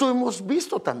eso hemos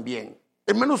visto también.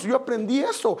 Hermanos, yo aprendí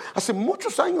eso hace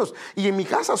muchos años. Y en mi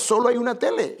casa solo hay una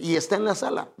tele y está en la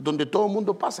sala, donde todo el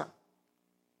mundo pasa.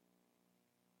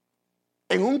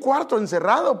 En un cuarto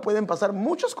encerrado pueden pasar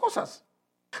muchas cosas.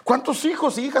 ¿Cuántos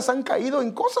hijos y hijas han caído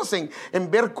en cosas,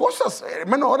 en ver cosas?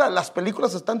 Hermano, ahora las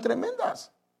películas están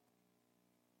tremendas.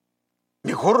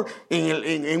 Mejor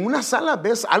en una sala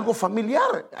ves algo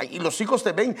familiar y los hijos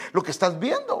te ven lo que estás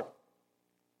viendo.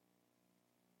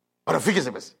 Ahora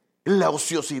fíjese, ¿ves? La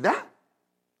ociosidad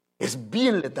es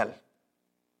bien letal.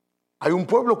 Hay un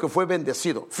pueblo que fue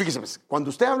bendecido. Fíjese, ¿ves? Cuando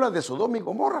usted habla de Sodoma y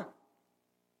Gomorra,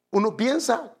 uno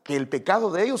piensa que el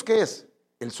pecado de ellos, ¿qué es?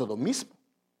 El sodomismo,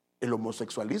 el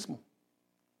homosexualismo.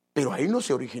 Pero ahí no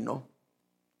se originó.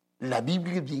 La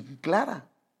Biblia es bien clara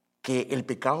que el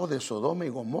pecado de Sodoma y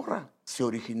Gomorra se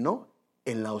originó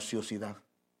en la ociosidad.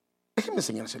 Déjenme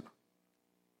enseñárselo.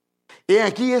 He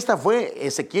aquí esta fue,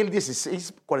 Ezequiel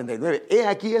 16:49. He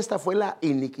aquí esta fue la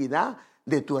iniquidad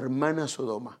de tu hermana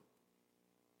Sodoma.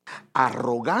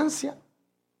 Arrogancia,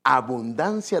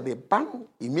 abundancia de pan.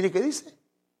 Y mire qué dice.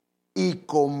 Y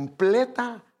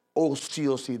completa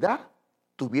ociosidad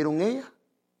tuvieron ella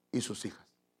y sus hijas.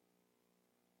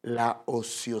 La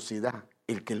ociosidad,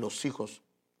 el que los hijos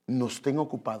no estén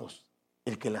ocupados,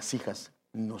 el que las hijas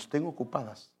no estén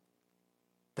ocupadas,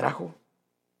 trajo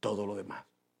todo lo demás.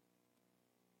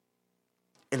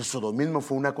 El sodomismo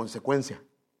fue una consecuencia,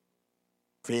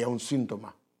 fue un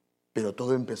síntoma, pero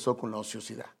todo empezó con la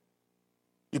ociosidad.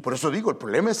 Y por eso digo, el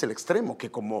problema es el extremo,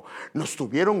 que como nos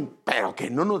tuvieron, pero que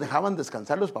no nos dejaban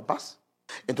descansar los papás,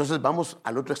 entonces vamos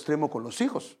al otro extremo con los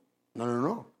hijos.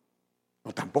 No,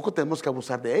 tampoco tenemos que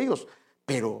abusar de ellos,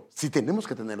 pero sí tenemos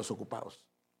que tenerlos ocupados.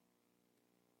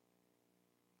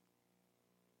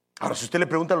 Ahora, si usted le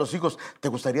pregunta a los hijos, ¿te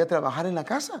gustaría trabajar en la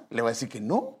casa? Le va a decir que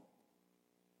no.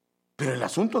 Pero el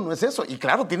asunto no es eso. Y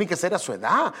claro, tiene que ser a su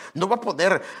edad. No va a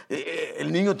poder,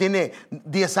 el niño tiene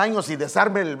 10 años y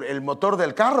desarme el motor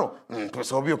del carro.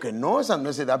 Pues obvio que no, esa no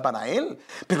es edad para él.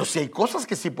 Pero sí hay cosas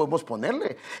que sí podemos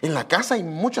ponerle. En la casa hay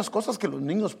muchas cosas que los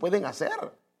niños pueden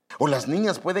hacer. O las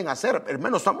niñas pueden hacer.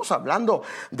 Hermano, estamos hablando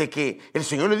de que el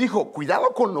Señor le dijo,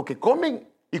 cuidado con lo que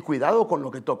comen y cuidado con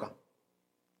lo que tocan.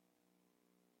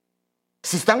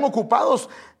 Si están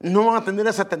ocupados, no van a tener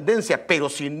esa tendencia, pero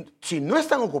si no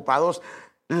están ocupados,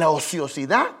 la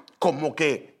ociosidad, como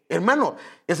que, hermano,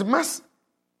 es más,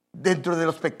 dentro de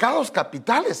los pecados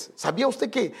capitales, ¿sabía usted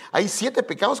que hay 7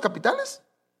 pecados capitales?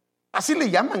 Así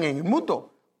le llaman en el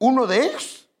mundo. Uno de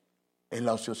ellos es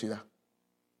la ociosidad.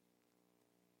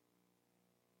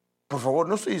 Por favor,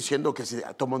 no estoy diciendo que si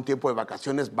toma un tiempo de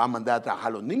vacaciones va a mandar a trabajar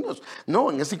a los niños. No,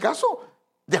 en ese caso,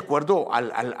 de acuerdo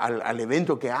al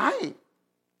evento que hay.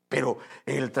 Pero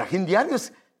el trajín diario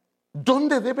es,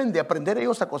 ¿dónde deben de aprender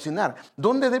ellos a cocinar?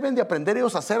 ¿Dónde deben de aprender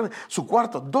ellos a hacer su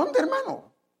cuarto? ¿Dónde,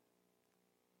 hermano?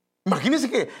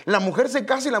 Imagínense que la mujer se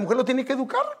casa y la mujer lo tiene que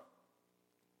educar.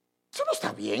 Eso no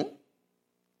está bien.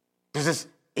 Entonces,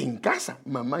 en casa,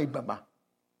 mamá y papá.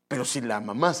 Pero si la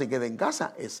mamá se queda en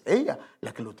casa, es ella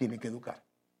la que lo tiene que educar.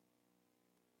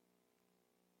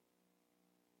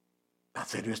 ¿En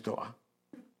serio esto va?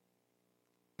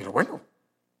 Pero bueno.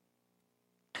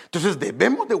 Entonces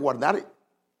debemos de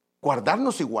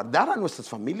guardarnos y guardar a nuestras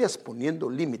familias poniendo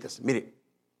límites. Mire,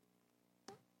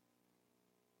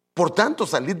 por tanto,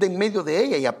 salid de en medio de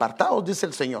ella y apartaos, dice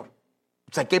el Señor.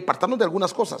 O sea, que apartarnos de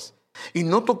algunas cosas. Y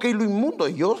no toquéis lo inmundo,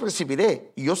 y yo os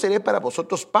recibiré, y yo seré para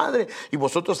vosotros padre, y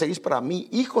vosotros seréis para mí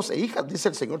hijos e hijas, dice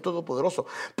el Señor Todopoderoso.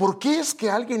 ¿Por qué es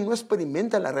que alguien no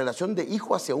experimenta la relación de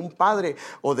hijo hacia un padre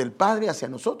o del padre hacia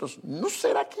nosotros? ¿No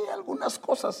será que hay algunas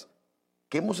cosas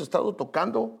que hemos estado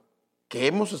tocando, que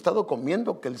hemos estado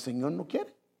comiendo, que el Señor no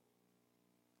quiere?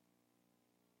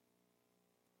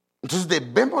 Entonces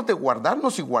debemos de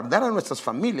guardarnos y guardar a nuestras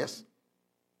familias.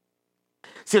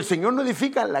 Si el Señor no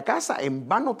edifica la casa, en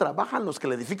vano trabajan los que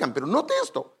la edifican. Pero note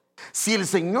esto, si el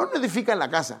Señor no edifica la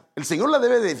casa, el Señor la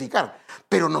debe de edificar,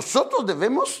 pero nosotros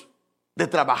debemos de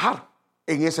trabajar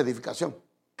en esa edificación.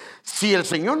 Si el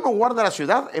Señor no guarda la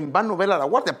ciudad, en vano vela la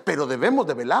guardia, pero debemos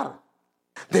de velar,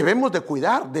 debemos de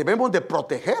cuidar, debemos de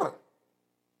proteger.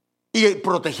 Y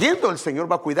protegiendo el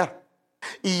Señor va a cuidar.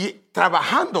 Y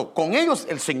trabajando con ellos,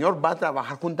 el Señor va a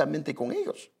trabajar juntamente con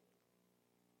ellos.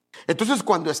 Entonces,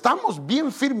 cuando estamos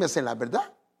bien firmes en la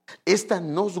verdad, esta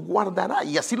nos guardará.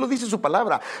 Y así lo dice su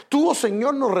palabra. Tú, oh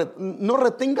Señor, no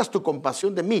retengas tu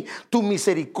compasión de mí. Tu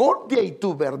misericordia y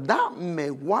tu verdad me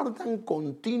guardan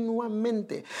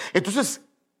continuamente. Entonces,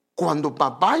 cuando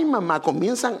papá y mamá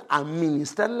comienzan a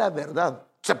ministrar la verdad,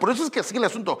 o sea, por eso es que así el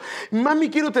asunto. Mami,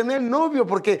 quiero tener novio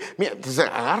porque, mira, entonces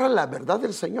agarra la verdad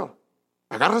del Señor.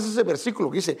 Agarras ese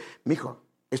versículo que dice, mijo,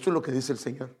 esto es lo que dice el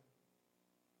Señor.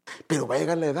 Pero va a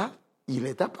llegar la edad y la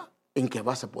etapa en que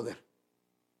vas a poder.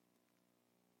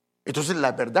 Entonces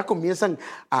la verdad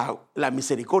la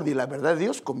misericordia y la verdad de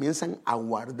Dios comienzan a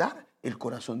guardar el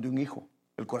corazón de un hijo,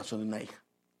 el corazón de una hija.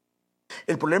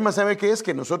 El problema, ¿sabe qué es?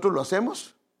 Que nosotros lo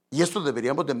hacemos, y esto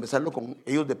deberíamos de empezarlo con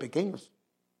ellos de pequeños.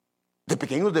 De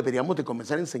pequeños deberíamos de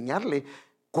comenzar a enseñarle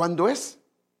cuándo es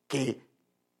que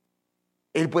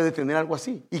él puede tener algo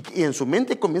así. Y en su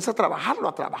mente comienza a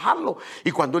trabajarlo.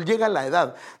 Y cuando él llega a la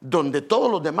edad donde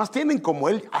todos los demás tienen, como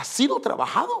él ha sido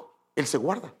trabajado, él se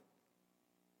guarda.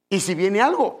 Y si viene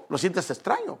algo, lo sientes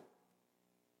extraño.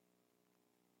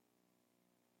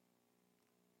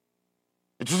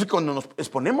 Entonces, cuando nos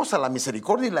exponemos a la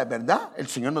misericordia y la verdad, el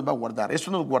Señor nos va a guardar. Eso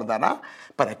nos guardará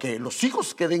para que los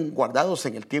hijos queden guardados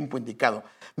en el tiempo indicado.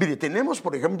 Mire, tenemos,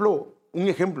 por ejemplo, un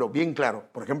ejemplo bien claro.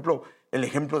 Por ejemplo, el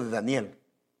ejemplo de Daniel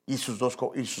y sus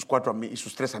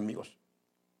 3 amigos.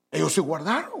 Ellos se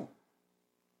guardaron.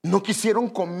 No quisieron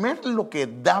comer lo que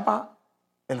daba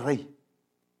el rey.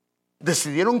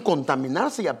 Decidieron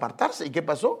contaminarse y apartarse. ¿Y qué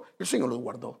pasó? El Señor los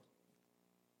guardó.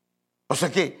 O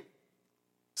sea que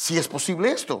sí es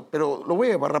posible esto, pero lo voy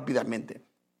a llevar rápidamente.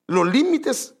 Los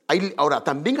límites, ahora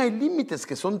también hay límites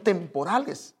que son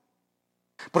temporales.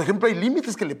 Por ejemplo, hay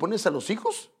límites que le pones a los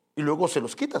hijos y luego se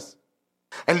los quitas.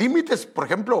 Hay límites, por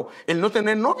ejemplo, el no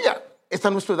tener novia. Esta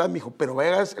no es tu edad, mijo, pero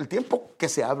vaya el tiempo que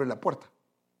se abre la puerta.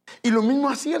 Y lo mismo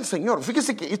hacía el Señor.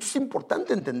 Fíjese que esto es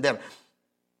importante entender.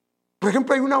 Por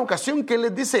ejemplo, hay una ocasión que Él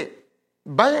les dice,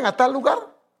 vayan a tal lugar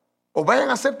o vayan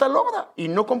a hacer tal obra y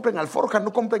no compren alforja,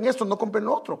 no compren esto, no compren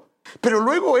lo otro. Pero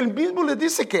luego Él mismo les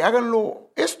dice que háganlo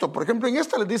esto. Por ejemplo, en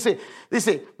esta les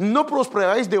dice, no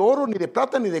prosperáis de oro, ni de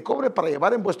plata, ni de cobre para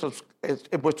llevar en vuestros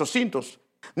cintos,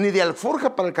 ni de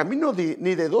alforja para el camino,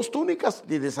 ni de 2 túnicas,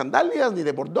 ni de sandalias, ni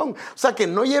de bordón. O sea, que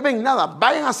no lleven nada,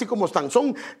 vayan así como están.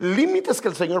 Son límites que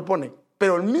el Señor pone.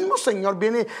 Pero el mismo Señor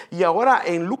viene y ahora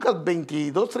en Lucas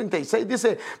 22:36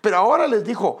 dice, pero ahora les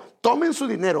dijo, tomen su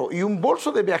dinero y un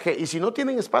bolso de viaje, y si no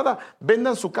tienen espada,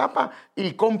 vendan su capa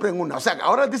y compren una. O sea,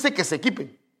 ahora dice que se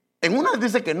equipen. En una les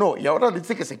dice que no, y ahora les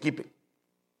dice que se equipen.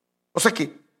 O sea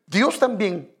que Dios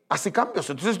también hace cambios,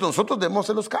 entonces nosotros debemos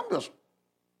hacer los cambios.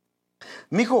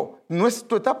 Mijo, no es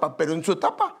tu etapa, pero en su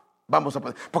etapa vamos a...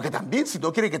 Porque también si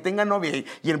no quiere que tenga novia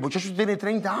y el muchacho tiene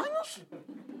 30 años...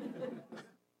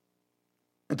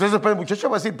 Entonces después el muchacho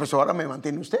va a decir, pues ahora me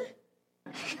mantiene usted.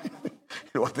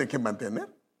 Lo va a tener que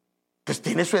mantener. Pues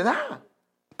tiene su edad.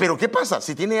 Pero ¿qué pasa?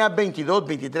 Si tiene ya 22,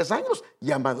 23 años,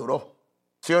 ya maduró.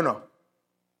 ¿Sí o no?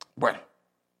 Bueno.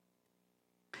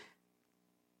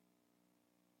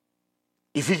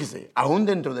 Y fíjese, aún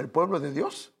dentro del pueblo de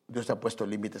Dios, Dios ha puesto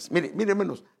límites. Mire,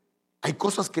 hermanos, hay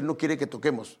cosas que no quiere que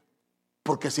toquemos.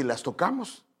 Porque si las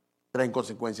tocamos, traen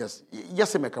consecuencias. Y ya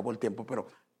se me acabó el tiempo, pero...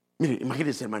 Mire,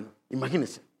 imagínense, hermano,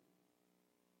 imagínense.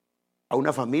 A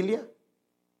una familia,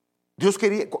 Dios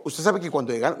quería, usted sabe que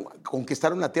cuando llegaron,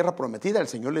 conquistaron la tierra prometida, el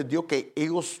Señor les dio que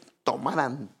ellos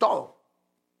tomaran todo.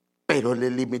 Pero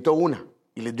les limitó una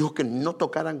y les dijo que no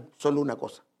tocaran solo una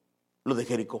cosa, lo de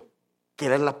Jericó, que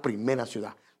era la primera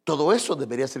ciudad. Todo eso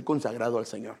debería ser consagrado al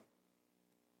Señor.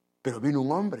 Pero vino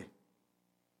un hombre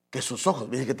que sus ojos,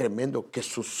 miren qué tremendo, que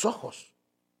sus ojos,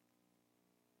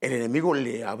 el enemigo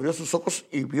le abrió sus ojos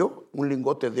y vio un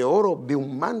lingote de oro, vio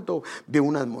un manto, vio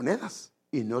unas monedas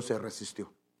y no se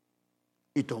resistió.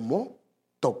 Y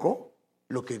tocó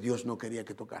lo que Dios no quería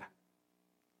que tocara.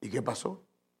 ¿Y qué pasó?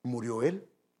 Murió él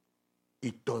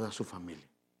y toda su familia.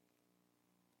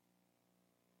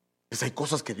 Pues hay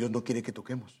cosas que Dios no quiere que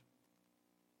toquemos.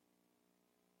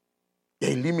 Y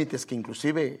hay límites que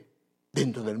inclusive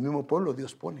dentro del mismo pueblo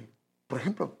Dios pone. Por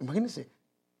ejemplo, imagínense.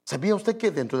 ¿Sabía usted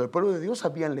que dentro del pueblo de Dios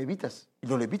habían levitas? Y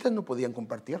los levitas no podían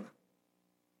comprar tierra.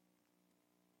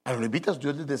 A los levitas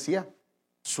Dios les decía,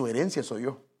 su herencia soy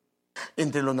yo.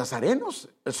 Entre los nazarenos,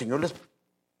 el Señor les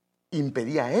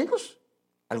impedía a ellos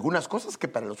algunas cosas que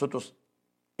para los otros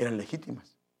eran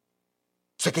legítimas.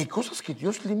 O sea que hay cosas que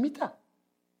Dios limita.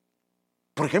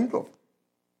 Por ejemplo,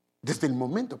 desde el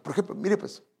momento, por ejemplo, mire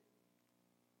pues,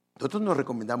 nosotros nos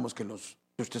recomendamos que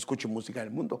usted escuche música del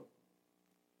mundo.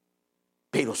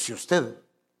 Pero si usted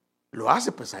lo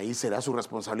hace, pues ahí será su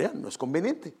responsabilidad, no es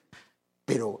conveniente.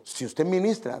 Pero si usted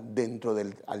ministra dentro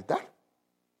del altar,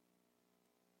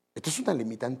 esto es una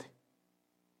limitante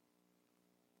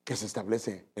que se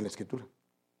establece en la Escritura,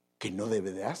 que no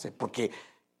debe de hacer, porque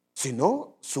si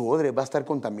no, su odre va a estar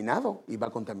contaminado y va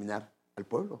a contaminar al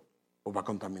pueblo o va a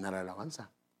contaminar a la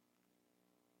alabanza.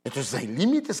 Entonces hay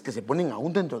límites que se ponen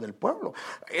aún dentro del pueblo.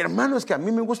 Hermano, es que a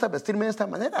mí me gusta vestirme de esta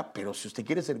manera, pero si usted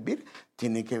quiere servir,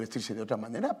 tiene que vestirse de otra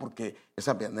manera, porque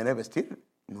esa manera de vestir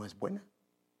no es buena.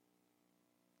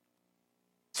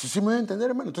 ¿Sí me voy a entender,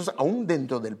 hermano? Entonces aún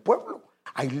dentro del pueblo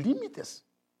hay límites,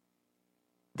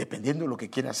 dependiendo de lo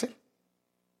que quiera hacer.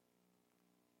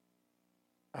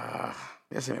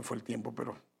 Ya se me fue el tiempo,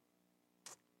 pero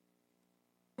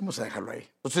vamos a dejarlo ahí.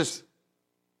 Entonces,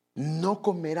 no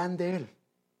comerán de él.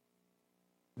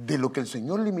 De lo que el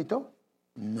Señor limitó,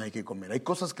 no hay que comer. Hay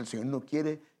cosas que el Señor no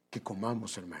quiere que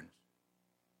comamos, hermanos.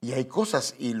 Y hay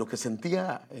cosas, y lo que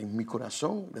sentía en mi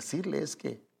corazón decirle es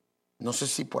que, no sé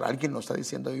si por alguien lo está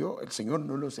diciendo yo, el Señor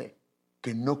no lo sé,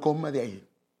 que no coma de ahí,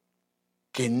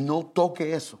 que no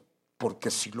toque eso, porque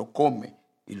si lo come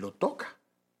y lo toca,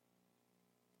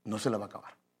 no se la va a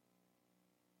acabar.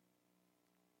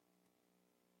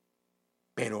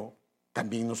 Pero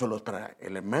también no solo es para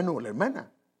el hermano o la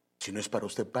hermana, sino es para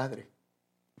usted, padre,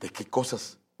 de qué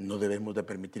cosas no debemos de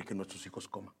permitir que nuestros hijos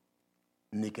coman,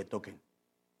 ni que toquen.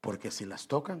 Porque si las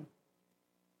tocan,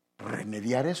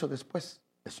 remediar eso después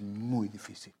es muy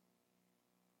difícil.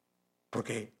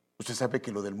 Porque usted sabe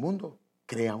que lo del mundo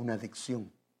crea una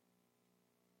adicción.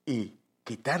 Y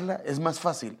quitarla es más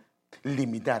fácil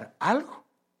limitar algo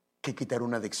que quitar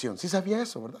una adicción. ¿Sí sabía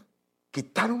eso, verdad?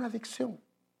 Quitar una adicción.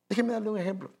 Déjeme darle un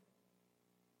ejemplo.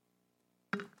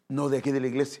 no de aquí de la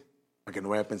iglesia, para que no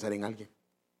vaya a pensar en alguien.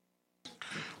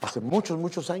 Hace muchos,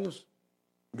 muchos años,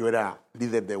 yo era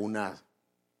líder de una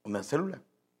célula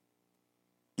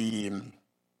y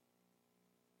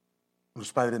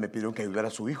los padres me pidieron que ayudara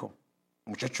a su hijo,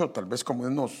 muchacho tal vez como de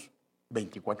unos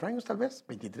 24 años, tal vez,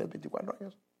 23, 24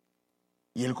 años.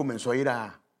 Y él comenzó a ir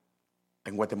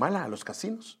en Guatemala a los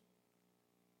casinos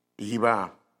y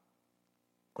iba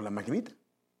con la maquinita.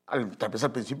 Tal vez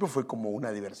al principio fue como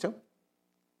una diversión,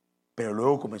 pero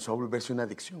luego comenzó a volverse una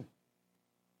adicción.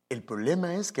 El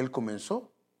problema es que él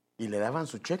comenzó y le daban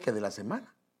su cheque de la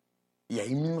semana y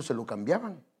ahí mismo se lo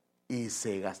cambiaban y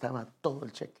se gastaba todo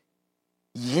el cheque.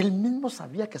 Y él mismo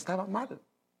sabía que estaba mal,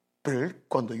 pero él,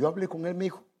 cuando yo hablé con él, me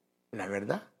dijo, la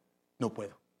verdad, no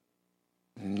puedo.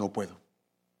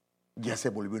 Ya se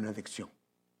volvió una adicción.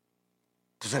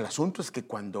 Entonces el asunto es que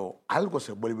cuando algo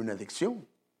se vuelve una adicción,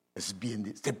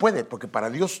 se puede, porque para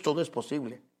Dios todo es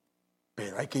posible,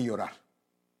 pero hay que llorar.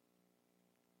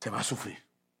 Se va a sufrir.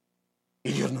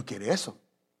 Y Dios no quiere eso.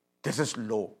 Entonces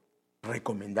lo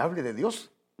recomendable de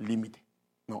Dios, límite.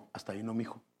 No, hasta ahí no,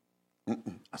 mijo.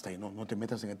 Hasta ahí no te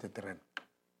metas en este terreno.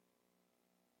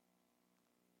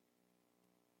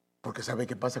 Porque ¿sabe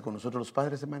qué pasa con nosotros los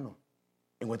padres, hermano?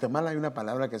 En Guatemala hay una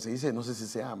palabra que se dice, no sé si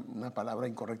sea una palabra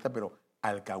incorrecta, pero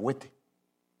alcahuete.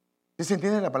 ¿Sí se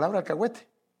entiende la palabra alcahuete?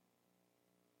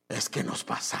 Es que nos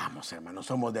pasamos, hermano.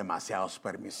 Somos demasiados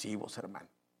permisivos, hermano.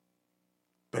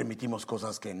 Permitimos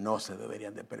cosas que no se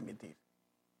deberían de permitir.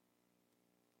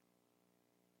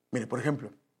 Mire, por ejemplo,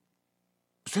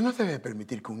 usted no debe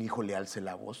permitir que un hijo le alce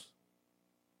la voz.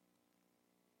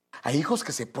 Hay hijos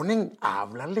que se ponen a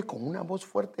hablarle con una voz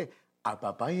fuerte a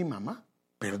papá y mamá.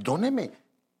 Perdóneme,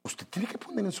 usted tiene que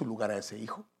poner en su lugar a ese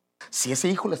hijo. Si ese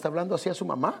hijo le está hablando así a su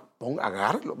mamá,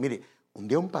 agárrelo. Mire, un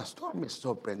día un pastor me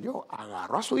sorprendió,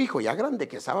 agarró a su hijo ya grande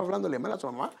que estaba hablándole mal a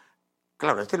su mamá.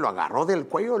 Claro, lo agarró del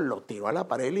cuello, lo tiró a la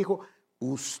pared y le dijo,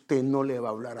 usted no le va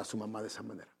a hablar a su mamá de esa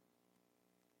manera.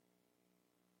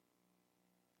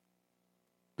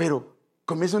 Pero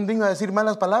comienzan a decir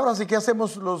malas palabras y ¿qué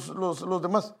hacemos los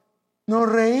demás? Nos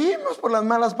reímos por las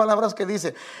malas palabras que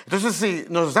dice. Entonces, si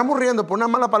nos estamos riendo por una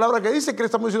mala palabra que dice, ¿qué le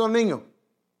estamos diciendo al niño?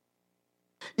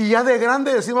 Y ya de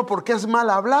grande decimos, ¿por qué es mal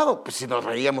hablado? Pues si nos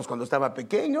reíamos cuando estaba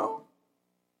pequeño.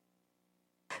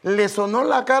 Le sonó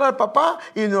la cara al papá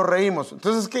y nos reímos.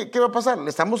 Entonces, ¿qué va a pasar? Le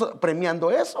estamos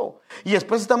premiando eso. Y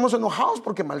después estamos enojados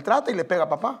porque maltrata y le pega a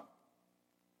papá.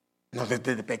 No,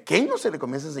 desde pequeño se le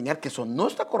comienza a enseñar que eso no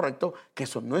está correcto, que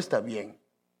eso no está bien.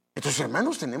 Entonces,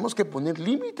 hermanos, tenemos que poner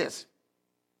límites.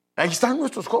 Ahí están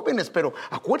nuestros jóvenes, pero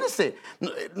acuérdese,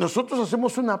 nosotros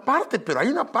hacemos una parte, pero hay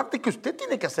una parte que usted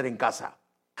tiene que hacer en casa.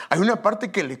 Hay una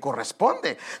parte que le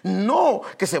corresponde. No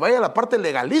que se vaya a la parte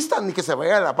legalista ni que se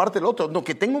vaya a la parte del otro. No,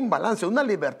 que tenga un balance, una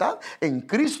libertad en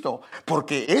Cristo.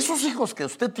 Porque esos hijos que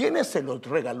usted tiene se los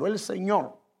regaló el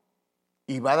Señor.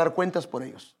 Y va a dar cuentas por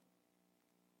ellos.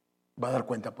 Va a dar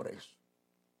cuenta por ellos.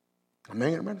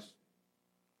 Amén, hermanos.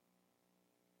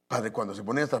 Padre, cuando se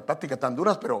ponen estas prácticas tan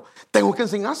duras, pero tengo que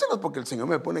enseñárselas porque el Señor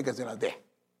me pone que se las dé.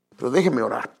 Pero déjeme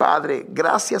orar. Padre,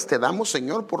 gracias te damos,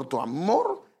 Señor, por tu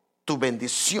amor, tu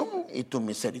bendición y tu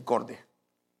misericordia.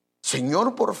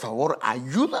 Señor, por favor,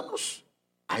 ayúdanos,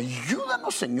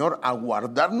 Señor, a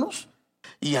guardarnos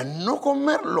y a no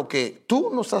comer lo que tú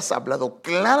nos has hablado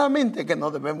claramente que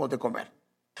no debemos de comer.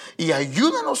 Y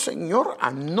ayúdanos, Señor,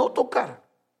 a no tocar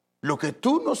lo que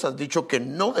tú nos has dicho que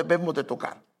no debemos de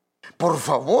tocar. Por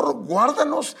favor,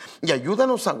 guárdanos y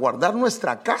ayúdanos a guardar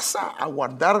nuestra casa, a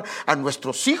guardar a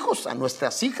nuestros hijos, a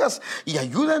nuestras hijas, y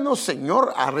ayúdanos,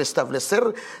 Señor, a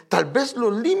restablecer tal vez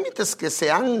los límites que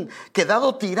se han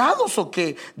quedado tirados o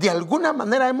que de alguna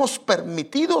manera hemos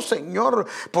permitido, Señor,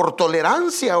 por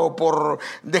tolerancia o por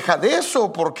dejadez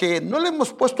o porque no le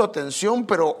hemos puesto atención.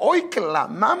 Pero hoy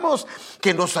clamamos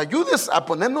que nos ayudes a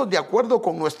ponernos de acuerdo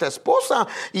con nuestra esposa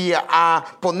y a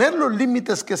poner los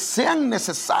límites que sean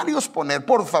necesarios poner.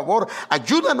 Por favor,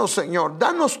 ayúdanos, Señor,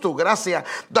 danos tu gracia,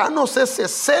 danos ese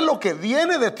celo que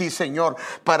viene de ti, Señor,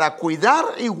 para cuidar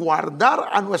y guardar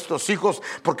a nuestros hijos,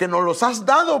 porque nos los has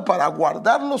dado para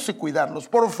guardarlos y cuidarlos.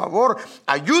 Por favor,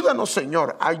 ayúdanos,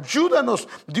 Señor, ayúdanos,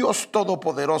 Dios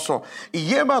Todopoderoso, y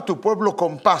lleva a tu pueblo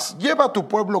con paz, lleva a tu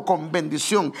pueblo con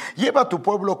bendición, lleva a tu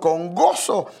pueblo con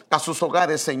gozo a sus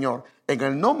hogares, Señor. En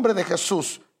el nombre de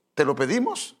Jesús te lo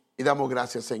pedimos y damos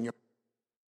gracias, Señor.